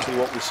 exactly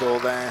what we saw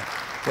there.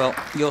 Well,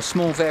 your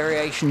small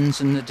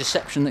variations and the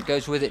deception that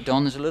goes with it,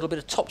 Don, there's a little bit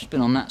of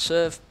topspin on that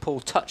serve. Paul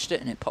touched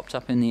it and it popped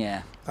up in the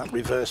air. That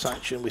reverse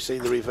action, we see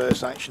the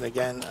reverse action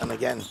again and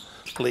again.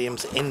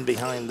 Liam's in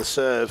behind the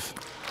serve,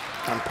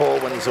 and Paul,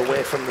 when he's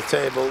away from the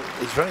table,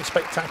 he's very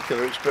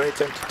spectacular. It's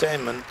great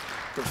entertainment,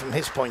 But from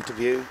his point of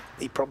view,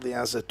 he probably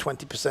has a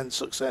 20%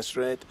 success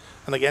rate,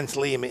 and against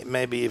Liam it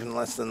may be even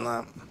less than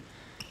that.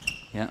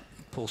 Yeah,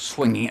 Paul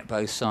swinging at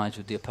both sides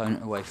with the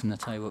opponent away from the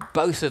table.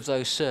 Both of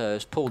those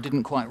serves, Paul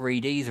didn't quite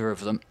read either of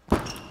them.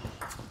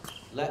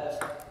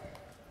 Left,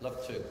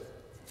 love 2.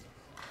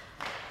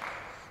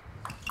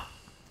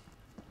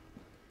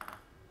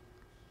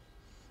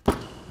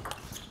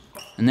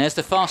 And there's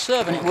the fast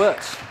serve, and it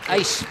works.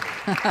 Ace.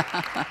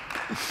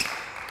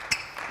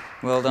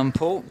 Well done,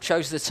 Paul.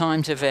 Chose the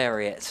time to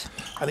vary it.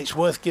 And it's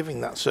worth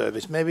giving that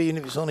service, maybe even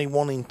if it's only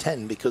 1 in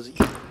 10, because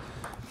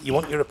you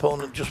want your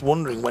opponent just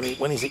wondering when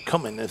is it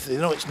coming. If they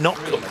know it's not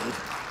coming,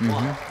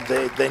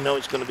 they know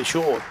it's going to be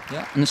short.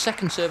 Yeah, and the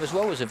second serve as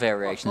well was a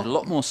variation. A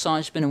lot more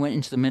side spin and went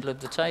into the middle of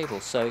the table.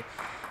 So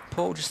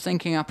Paul just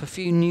thinking up a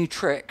few new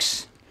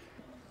tricks,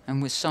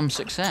 and with some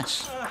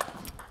success.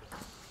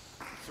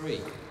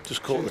 3.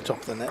 Just caught the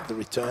top of the net, the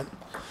return.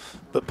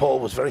 But Paul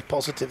was very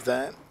positive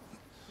there.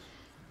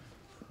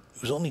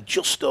 It was only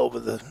just over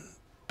the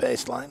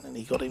baseline, and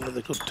he got in with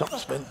a good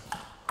topspin.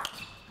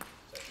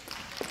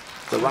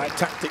 The right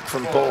tactic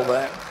from Paul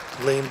there.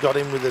 Liam got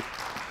in with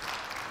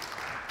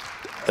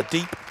a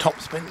deep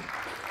topspin,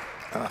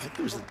 and I think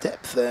it was the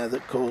depth there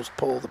that caused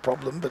Paul the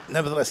problem. But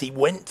nevertheless, he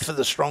went for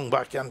the strong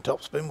backhand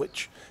topspin,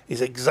 which is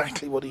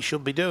exactly what he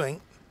should be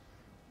doing.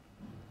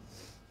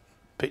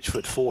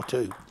 Pitchford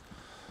 4-2.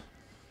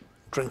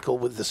 Drinkhall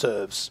with the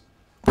serves.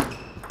 2,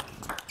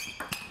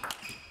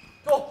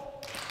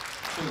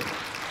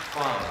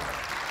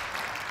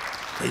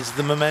 5. Is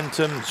the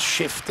momentum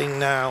shifting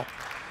now?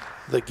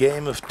 The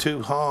game of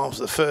 2 halves.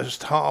 The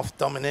first half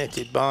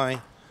dominated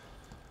by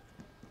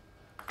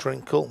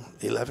Drinkhall,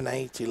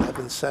 11-8,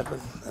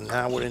 11-7, and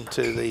now we're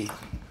into the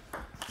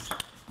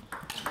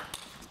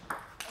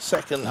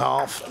second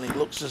half, and it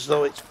looks as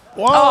though it's...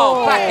 Whoa!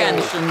 Oh,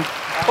 backhands from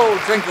Paul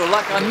Drinkhall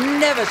like I've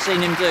never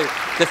seen him do.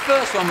 The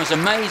first one was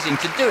amazing.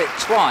 To do it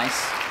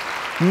twice,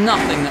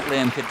 nothing that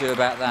Liam could do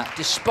about that,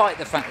 despite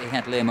the fact that he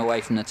had Liam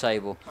away from the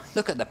table.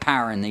 Look at the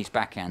power in these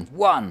backhands.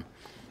 One,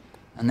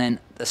 and then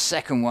the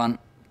second one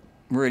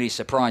really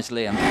surprised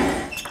Liam.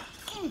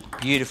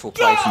 Beautiful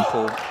play from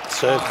Paul.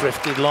 Serve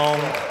drifted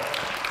long.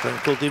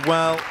 Drinkhall did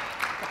well.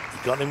 He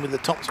got in with the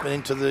topspin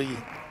into the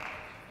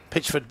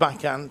Pitchford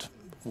backhand.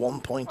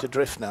 1 point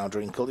adrift now,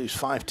 Drinkhall. He's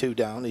 5-2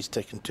 down. He's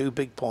taken 2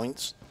 big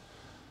points.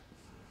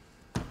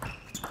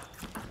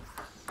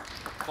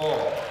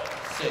 4,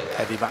 6.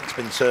 Heavy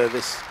backspin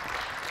service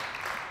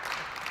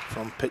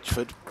from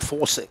Pitchford.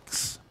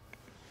 4-6.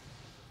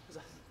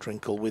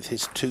 Drinkhall with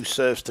his 2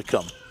 serves to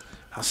come.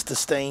 Has to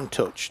stay in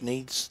touch.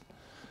 Needs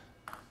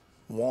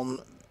 1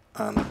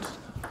 and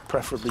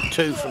preferably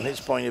 2 from his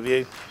point of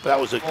view. But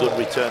that was a good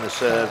return of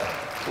serve.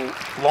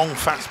 Long,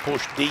 fast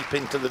push deep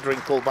into the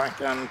Drinkhall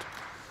backhand.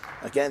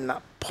 Again,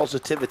 that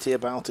positivity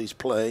about his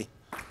play.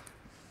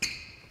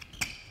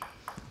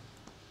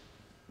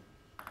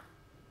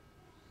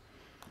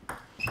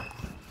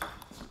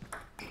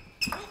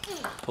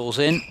 Pulls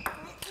in,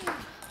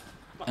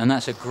 and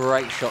that's a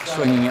great shot,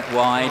 swinging it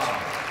wide.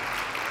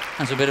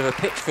 Has a bit of a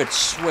Pitchford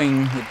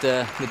swing with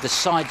the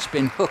side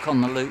spin hook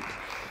on the loop.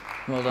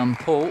 Well done,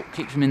 Paul.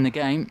 Keeps him in the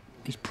game.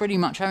 He's pretty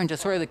much having to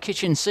throw the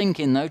kitchen sink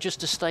in though, just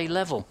to stay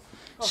level.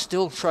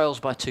 Still trails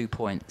by 2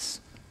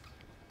 points.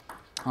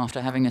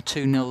 After having a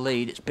 2-0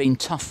 lead, it's been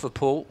tough for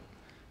Paul.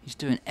 He's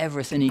doing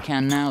everything he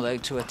can now, though,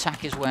 to attack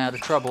his way out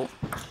of trouble.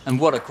 And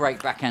what a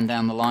great backhand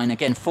down the line.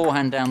 Again,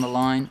 forehand down the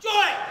line.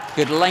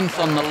 Good length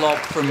on the lob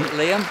from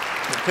Liam.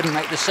 He couldn't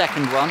make the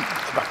second one.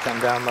 The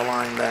backhand down the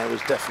line there was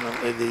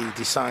definitely the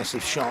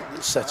decisive shot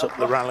that set up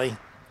the rally.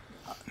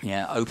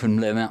 Yeah,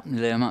 opened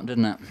Liam up,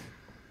 didn't it?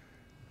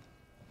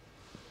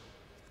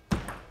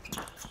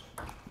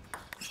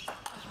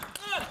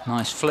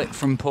 Nice flick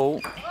from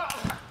Paul.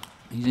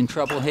 He's in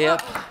trouble here.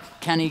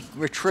 Can he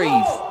retrieve?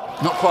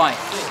 Not quite.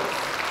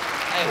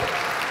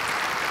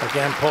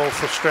 Again, Paul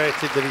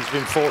frustrated that he's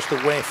been forced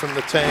away from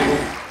the table.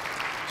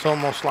 It's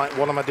almost like,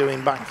 what am I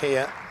doing back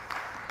here?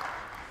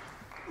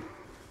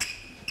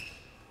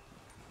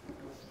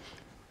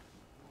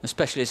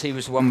 Especially as he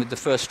was the one with the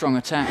first strong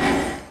attack.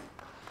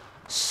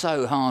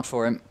 So hard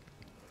for him.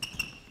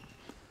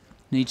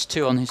 Needs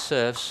 2 on his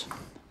serves.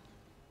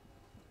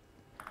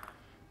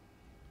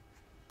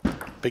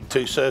 Big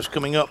 2 serves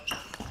coming up.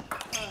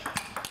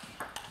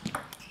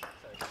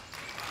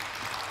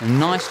 A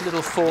nice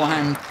little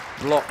forehand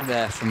block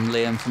there from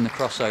Liam from the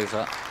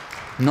crossover.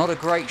 Not a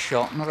great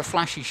shot, not a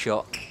flashy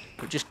shot,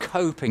 but just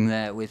coping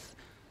there with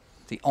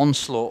the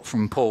onslaught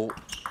from Paul,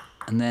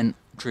 and then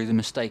drew the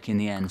mistake in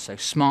the end. So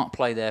smart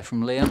play there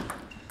from Liam.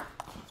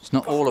 It's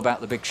not all about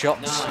the big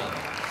shots. 9,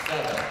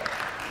 7.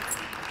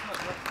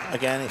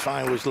 Again, if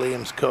I was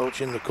Liam's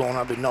coach in the corner,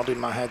 I'd be nodding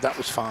my head. That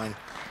was fine.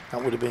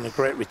 That would have been a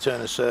great return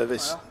of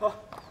service.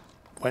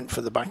 Went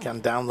for the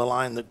backhand down the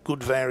line, the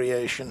good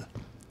variation.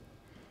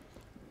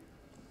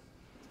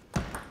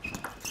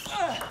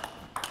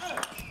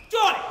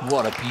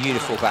 What a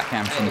beautiful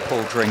backhand from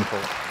Paul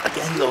Drinkhall.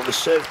 Again, though, the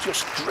serve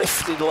just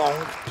drifted long.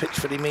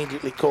 Pitchford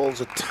immediately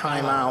calls a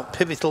timeout.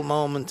 Pivotal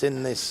moment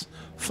in this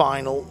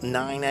final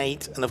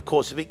 9-8, and of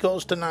course if it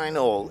goes to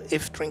 9-all,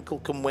 if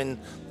Drinkhall can win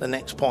the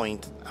next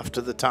point after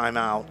the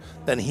timeout,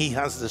 then he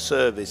has the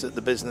service at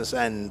the business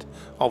end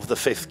of the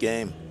 5th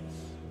game.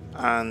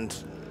 And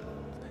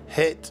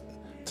hate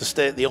to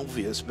state the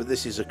obvious, but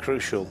this is a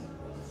crucial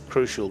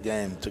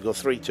game. To go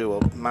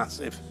 3-2 up,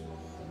 massive.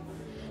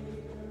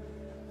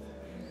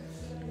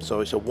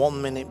 So it's a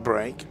 1-minute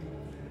break.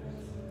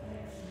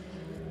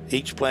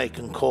 Each player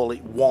can call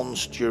it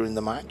once during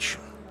the match.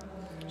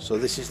 So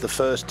this is the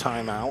first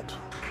timeout.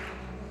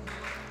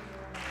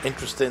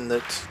 Interesting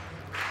that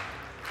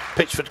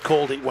Pitchford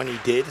called it when he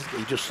did.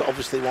 He just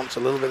obviously wants a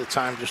little bit of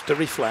time just to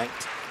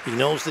reflect. He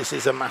knows this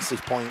is a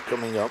massive point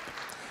coming up.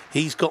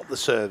 He's got the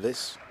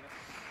service.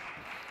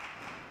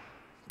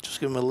 Just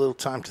give him a little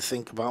time to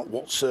think about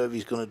what serve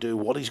he's going to do,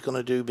 what he's going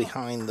to do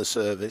behind the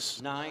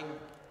service.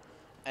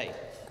 9-8.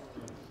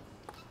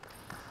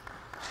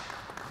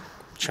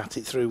 Chat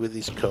it through with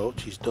his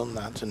coach. He's done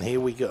that, and here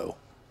we go.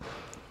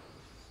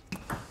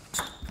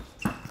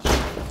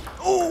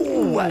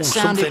 Oh, that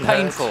sounded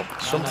painful.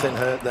 Something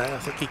hurt there. I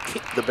think he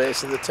kicked the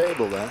base of the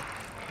table there.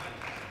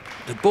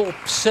 The ball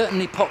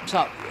certainly popped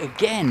up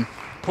again.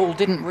 Paul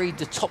didn't read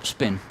the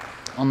topspin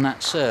on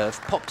that serve,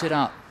 popped it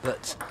up,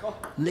 but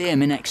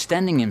Liam, in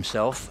extending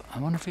himself, I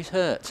wonder if he's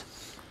hurt.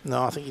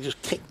 No, I think he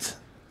just kicked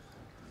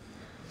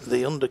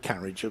the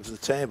undercarriage of the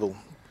table.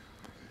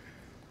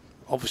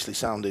 Obviously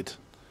sounded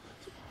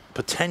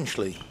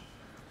potentially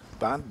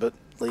bad, but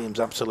Liam's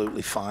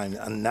absolutely fine.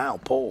 And now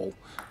Paul,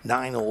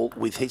 9-all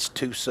with his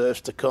 2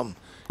 serves to come.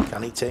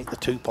 Can he take the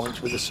 2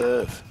 points with a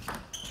serve?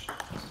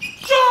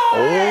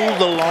 Oh,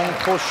 the long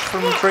push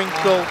from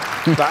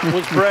Drinkhall. That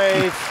was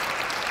brave.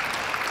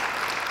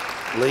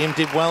 Liam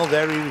did well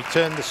there. He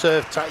returned the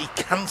serve tight. He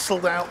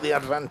cancelled out the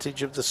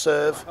advantage of the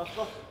serve.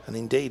 And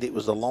indeed, it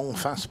was the long,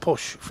 fast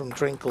push from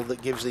Drinkhall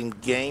that gives him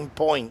game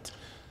point.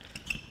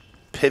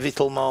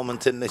 Pivotal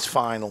moment in this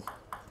final.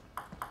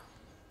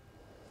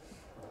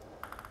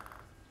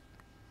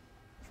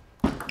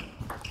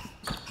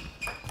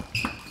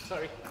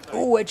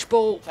 Oh, edge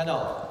ball.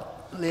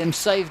 10-all. Liam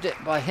saved it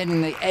by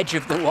hitting the edge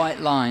of the white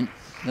line.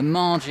 The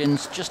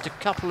margin's just a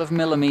couple of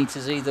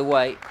millimetres either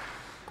way.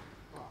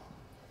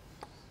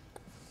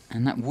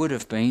 And that would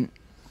have been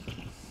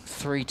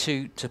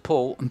 3-2 to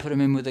Paul and put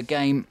him in with a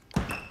game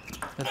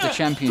of the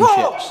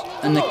championships.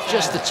 And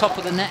just the top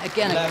of the net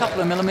again, a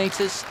couple of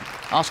millimetres,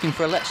 asking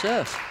for a let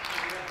serve.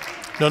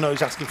 No,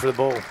 he's asking for the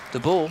ball. The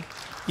ball?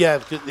 Yeah,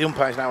 the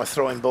umpires now are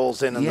throwing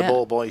balls in and the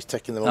ball boy's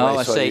taking them away. Oh,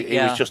 I so see. He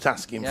was just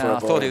asking for a ball. I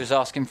thought he was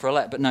asking for a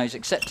let, but no, he's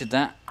accepted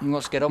that. He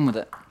wants to get on with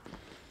it.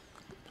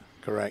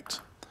 Correct.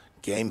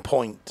 Game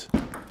point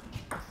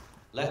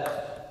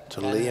Let. to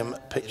Liam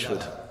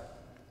Pitchford.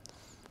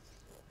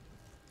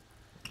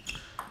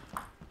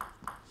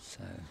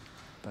 So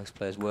both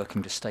players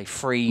working to stay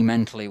free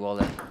mentally while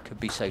they could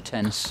be so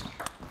tense.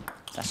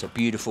 That's a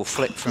beautiful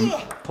flick from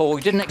Paul.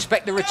 He didn't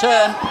expect the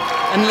return,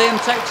 and Liam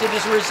takes it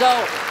as a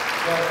result.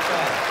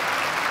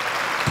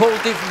 Paul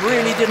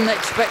really didn't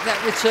expect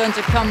that return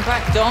to come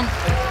back, Don.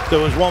 There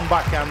was one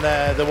backhand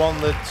there, the one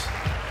that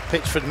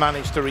Pitchford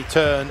managed to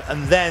return,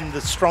 and then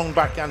the strong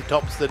backhand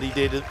tops that he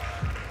did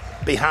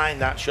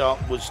behind that shot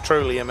was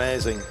truly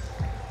amazing.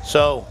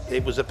 So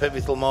it was a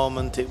pivotal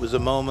moment. It was a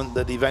moment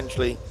that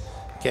eventually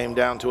came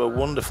down to a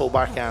wonderful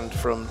backhand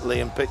from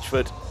Liam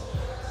Pitchford,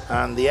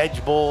 and the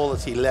edge ball at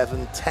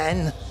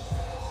 11-10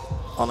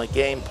 on a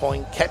game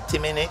point kept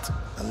him in it,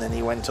 and then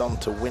he went on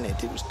to win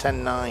it. It was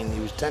 10-9. He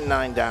was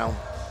 10-9 down,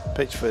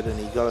 Pitchford, and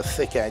he got a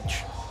thick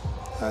edge.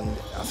 And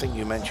I think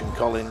you mentioned,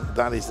 Colin,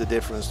 that is the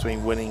difference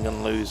between winning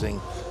and losing.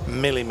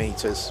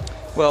 Millimetres.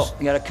 Well,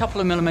 he had a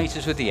couple of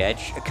millimetres with the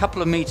edge, a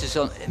couple of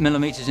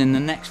millimetres in the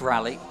next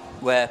rally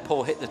where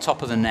Paul hit the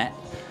top of the net,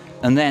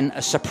 and then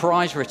a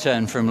surprise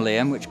return from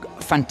Liam, which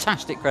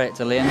fantastic credit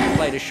to Liam. He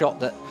played a shot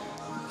that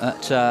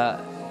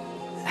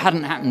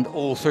hadn't happened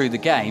all through the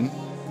game,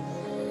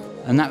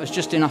 and that was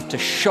just enough to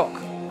shock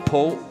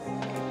Paul.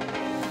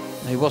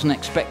 He wasn't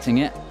expecting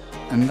it,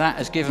 and that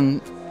has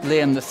given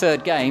Liam the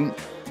third game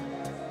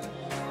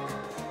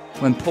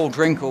when Paul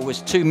Drinkhall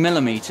was 2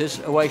 millimetres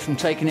away from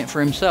taking it for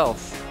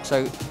himself.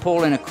 So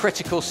Paul in a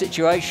critical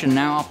situation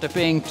now after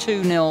being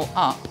 2-0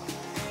 up.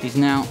 He's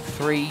now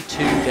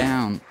 3-2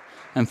 down.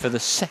 And for the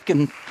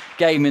second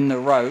game in the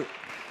row,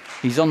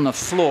 he's on the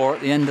floor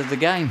at the end of the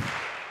game.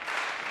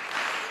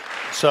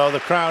 So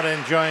the crowd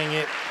enjoying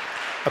it,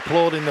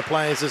 applauding the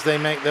players as they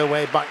make their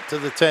way back to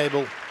the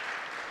table.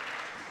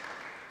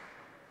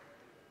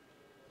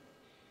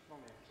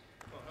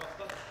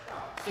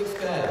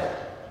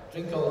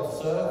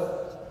 Drinkhall serve.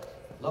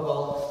 Love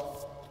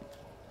all.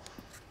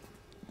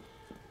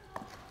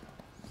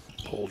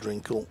 Paul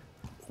Drinkhall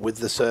with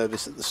the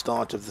service at the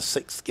start of the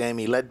 6th game.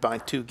 He led by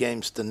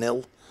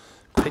 2-0.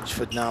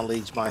 Pitchford now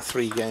leads by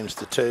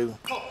 3-2.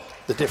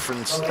 The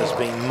difference has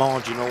been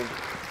marginal.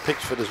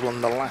 Pitchford has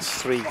won the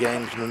last 3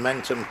 games.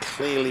 Momentum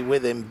clearly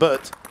with him,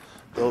 but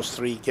those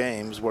 3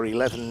 games were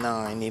 11-9,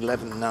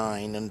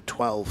 11-9 and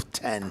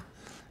 12-10.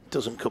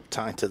 Doesn't cup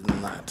tighter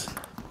than that.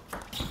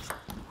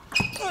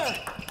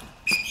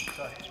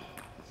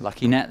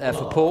 Lucky net there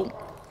for Paul.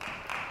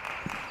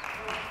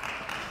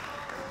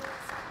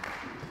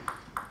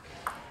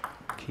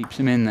 Keeps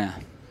him in there.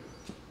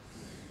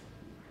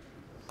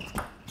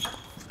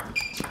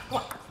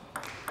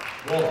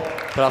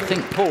 But I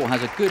think Paul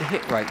has a good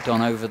hit rate,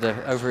 Don,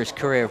 over his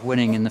career of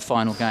winning in the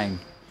final game.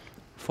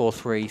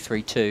 4-3,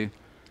 3-2.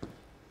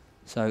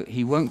 So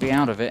he won't be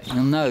out of it.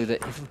 He'll know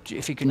that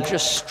if he can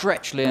just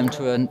stretch Liam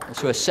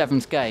to a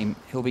 7th game,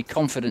 he'll be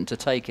confident to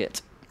take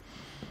it.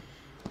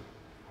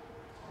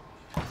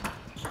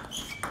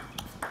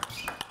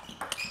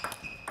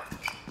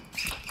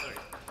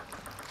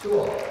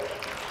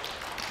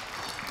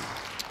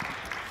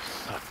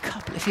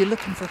 If you're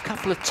looking for a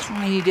couple of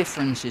tiny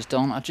differences,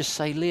 Don, I'd just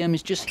say Liam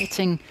is just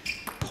hitting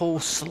Paul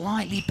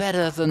slightly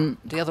better than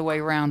the other way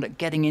around at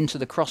getting into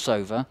the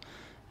crossover.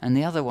 And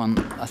the other one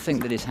I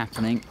think that is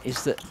happening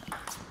is that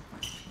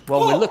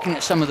while we're looking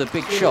at some of the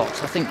big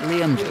shots, I think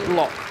Liam's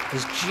block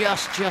has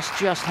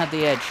just had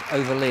the edge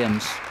over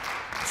Liam's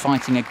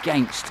fighting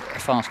against a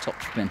fast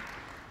topspin.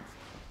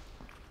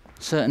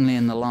 Certainly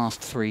in the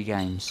last 3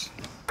 games.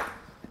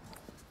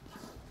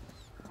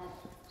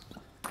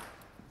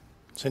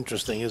 It's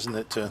interesting, isn't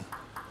it, to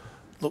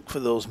look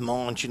for those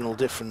marginal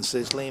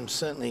differences. Liam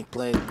certainly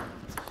played.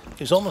 It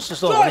was almost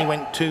as though when he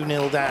went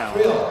 2-0 down,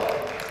 he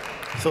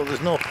thought there's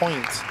no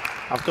point.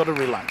 I've got to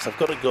relax. I've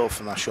got to go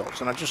for my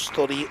shots. And I just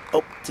thought he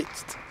upped it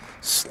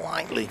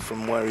slightly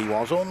from where he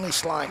was, only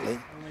slightly.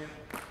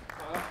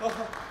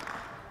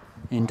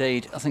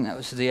 Indeed, I think that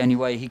was the only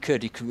way he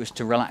could. Was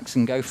to relax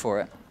and go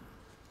for it,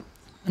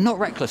 and not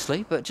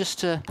recklessly, but just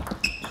to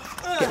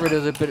get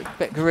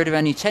rid of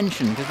any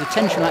tension, because the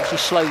tension will actually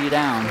slow you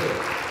down.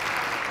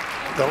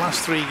 The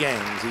last 3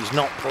 games, he's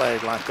not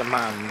played like a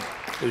man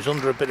who's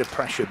under a bit of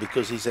pressure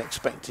because he's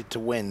expected to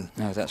win.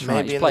 No, that's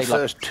right. Maybe in the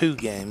first 2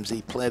 games,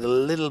 he played a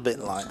little bit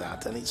like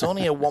that, and it's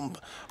only a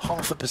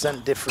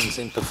 0.5% difference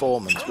in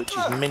performance, which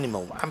is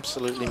minimal,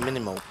 absolutely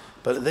minimal.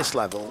 But at this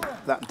level,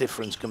 that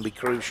difference can be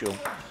crucial.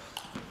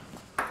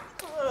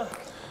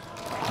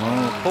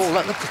 Oh, Paul,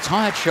 that looked a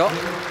tired shot.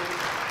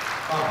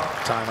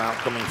 Timeout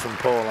coming from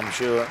Paul, I'm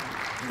sure.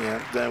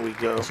 Yeah, there we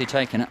go. Is he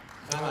taking it?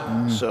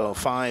 So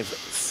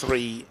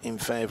 5-3 in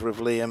favour of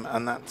Liam,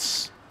 and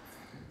that's...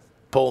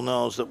 Paul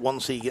knows that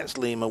once he gets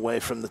Liam away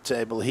from the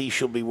table, he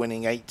should be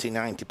winning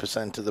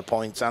 80–90% of the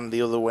points, and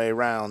the other way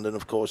around. And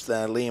of course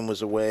there, Liam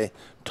was away,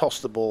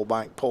 tossed the ball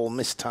back, Paul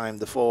mistimed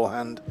the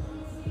forehand.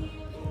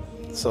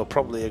 So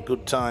probably a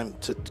good time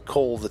to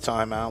call the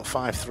timeout.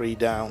 5-3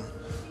 down,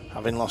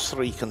 having lost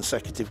 3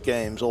 consecutive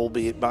games,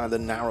 albeit by the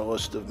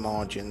narrowest of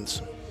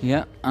margins.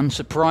 Yeah,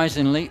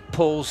 unsurprisingly,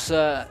 Paul's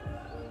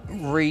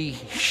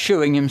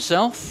re-shoeing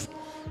himself.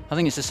 I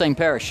think it's the same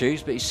pair of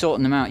shoes, but he's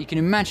sorting them out. You can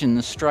imagine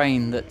the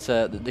strain that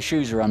the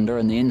shoes are under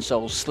and the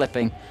insoles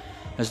slipping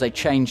as they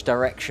change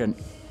direction.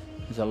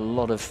 There's a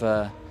lot of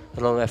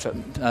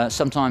effort.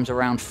 Sometimes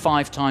around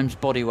 5 times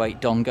body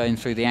weight, Don, going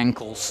through the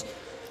ankles.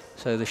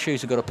 So the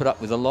shoes have got to put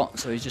up with a lot.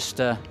 So he's just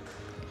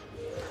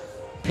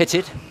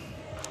pitted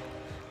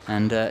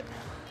and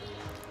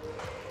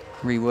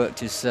reworked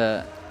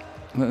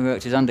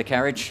his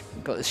undercarriage.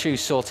 Got the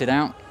shoes sorted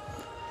out.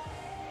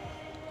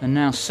 And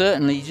now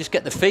certainly you just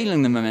get the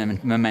feeling the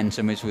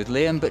momentum is with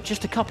Liam, but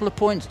just a couple of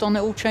points, Don,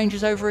 it all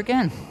changes over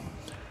again.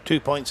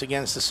 2 points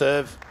against the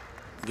serve,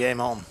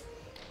 game on.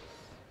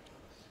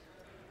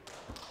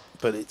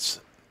 But it's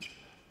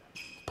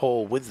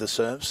Paul with the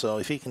serve, so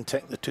if he can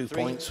take the 2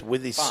 points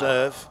with his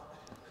serve,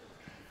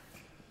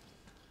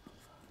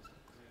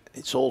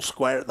 it's all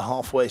square at the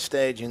halfway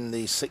stage in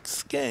the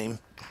 6th game.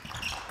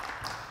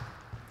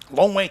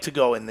 Long way to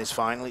go in this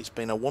final. It's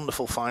been a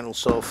wonderful final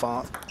so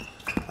far,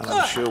 and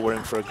I'm sure we're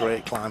in for a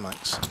great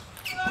climax.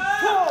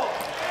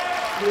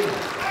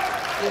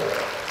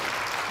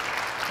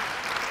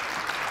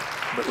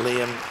 But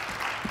Liam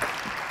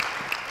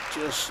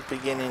just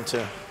beginning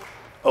to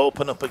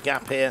open up a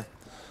gap here.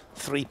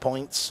 3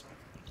 points.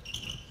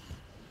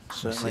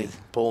 Certainly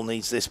Paul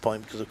needs this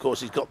point because of course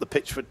he's got the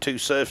Pitchford 2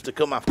 serves to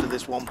come after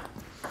this one.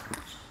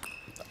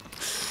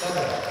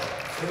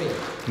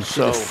 You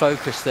see the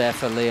focus there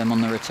for Liam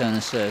on the return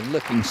of serve,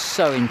 looking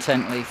so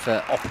intently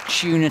for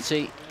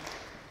opportunity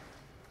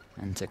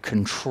and to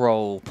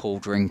control Paul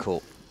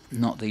Drinkhall.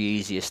 Not the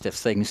easiest of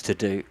things to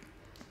do.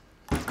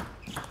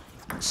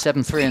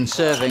 7-3 and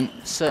serving,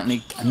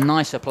 certainly a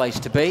nicer place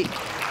to be.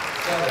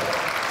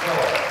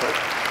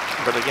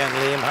 But again,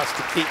 Liam has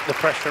to keep the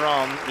pressure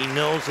on. He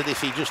knows that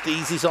if he just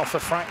eases off a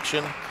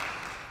fraction,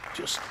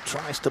 just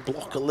tries to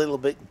block a little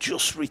bit,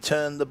 just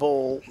return the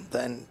ball,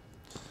 then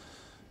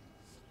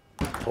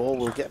Paul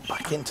will get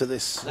back into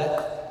this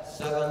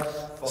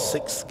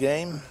 6th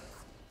game.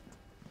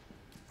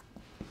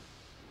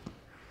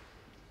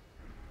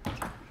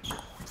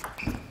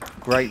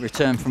 Great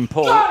return from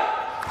Paul.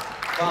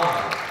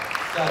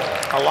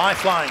 A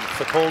lifeline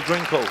for Paul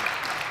Drinkhall.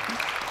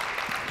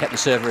 Kept the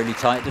serve really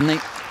tight, didn't he?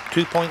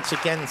 2 points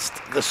against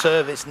the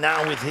service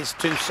now with his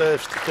 2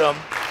 serves to come. A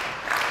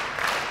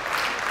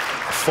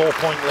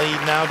 4-point lead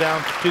now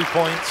down to 2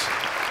 points.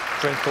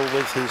 Drinkhall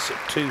with his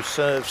 2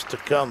 serves to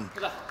come.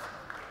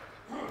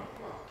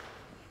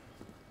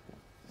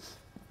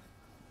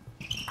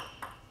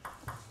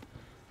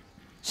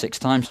 6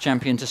 times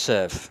champion to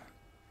serve.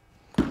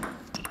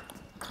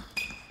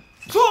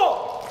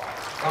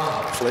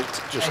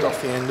 Flicked just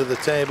off the end of the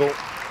table.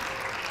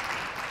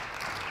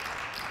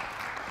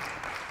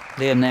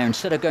 Liam there,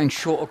 instead of going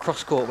short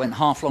across court, went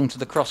half long to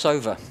the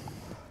crossover.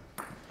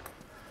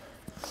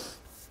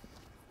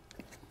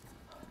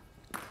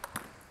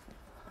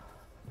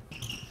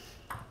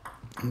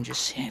 And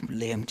just see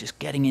Liam just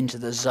getting into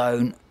the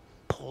zone.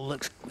 Paul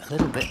looks a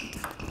little bit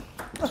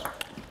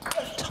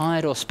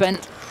tired or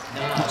spent.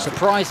 Not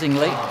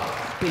surprisingly,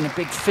 it's been a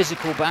big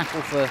physical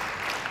battle for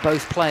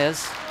both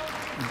players.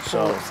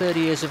 So, 30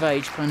 years of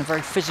age, playing a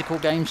very physical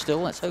game still.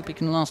 Let's hope he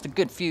can last a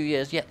good few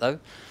years yet, though.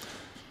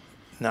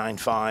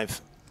 9-5.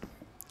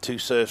 2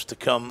 serves to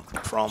come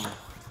from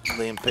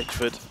Liam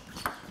Pitchford.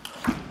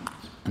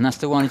 And that's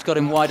the one. He's got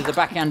him wide of the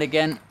backhand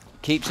again.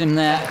 Keeps him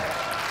there.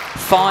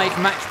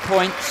 5 match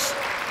points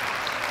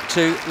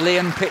to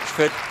Liam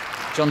Pitchford.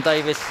 John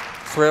Davis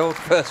thrilled.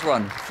 First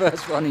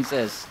one, he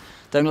says.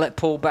 Don't let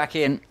Paul back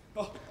in.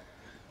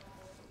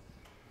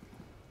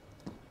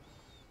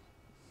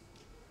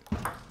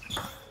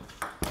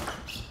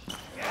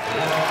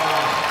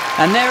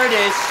 And there it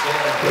is.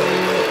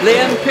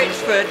 Liam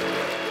Pitchford,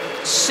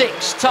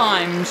 6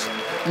 times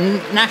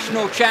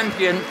national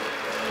champion,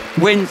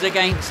 wins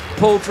against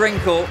Paul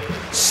Drinkhall,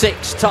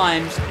 6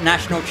 times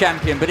national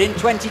champion. But in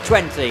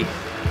 2020,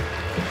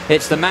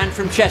 it's the man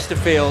from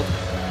Chesterfield,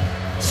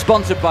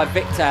 sponsored by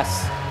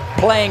Victas,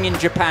 playing in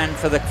Japan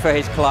for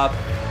his club,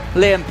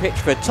 Liam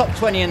Pitchford, top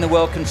 20 in the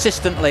world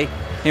consistently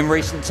in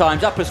recent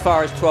times, up as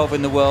far as 12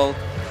 in the world.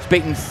 He's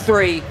beaten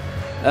 3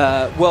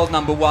 world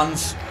number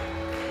 1s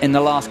in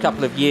the last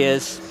couple of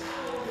years.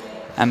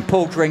 And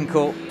Paul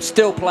Drinkhall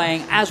still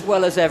playing as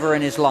well as ever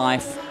in his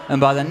life. And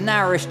by the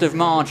narrowest of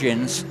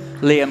margins,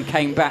 Liam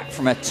came back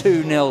from a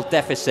 2-0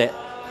 deficit.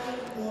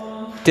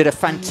 Did a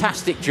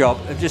fantastic job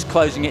of just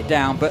closing it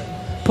down. But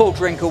Paul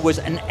Drinkhall was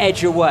an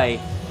edge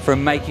away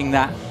from making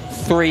that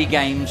 3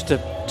 games to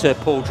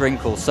Paul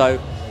Drinkhall. So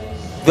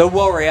the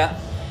warrior,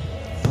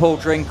 Paul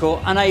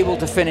Drinkhall, unable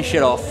to finish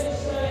it off.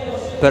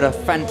 But a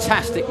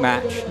fantastic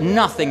match,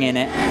 nothing in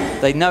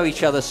it. They know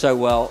each other so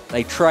well.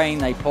 They train,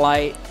 they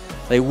play,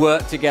 they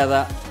work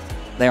together.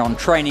 They're on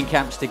training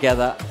camps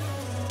together.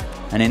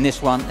 And in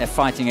this one, they're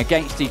fighting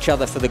against each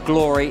other for the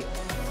glory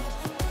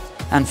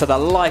and for the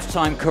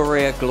lifetime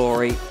career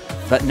glory.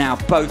 But now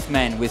both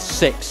men with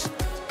 6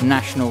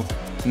 national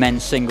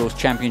men's singles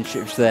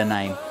championships to their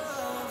name.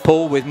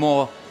 Paul with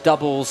more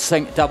doubles,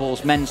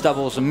 doubles, men's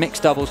doubles and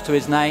mixed doubles to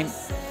his name.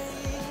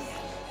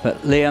 But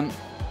Liam,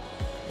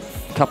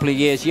 a couple of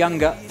years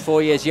younger,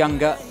 4 years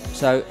younger.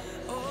 So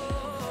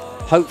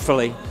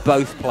hopefully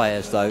both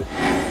players, though,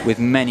 with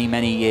many,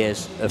 many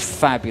years of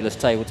fabulous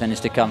table tennis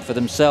to come for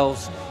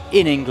themselves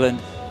in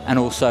England and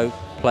also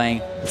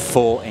playing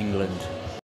for England.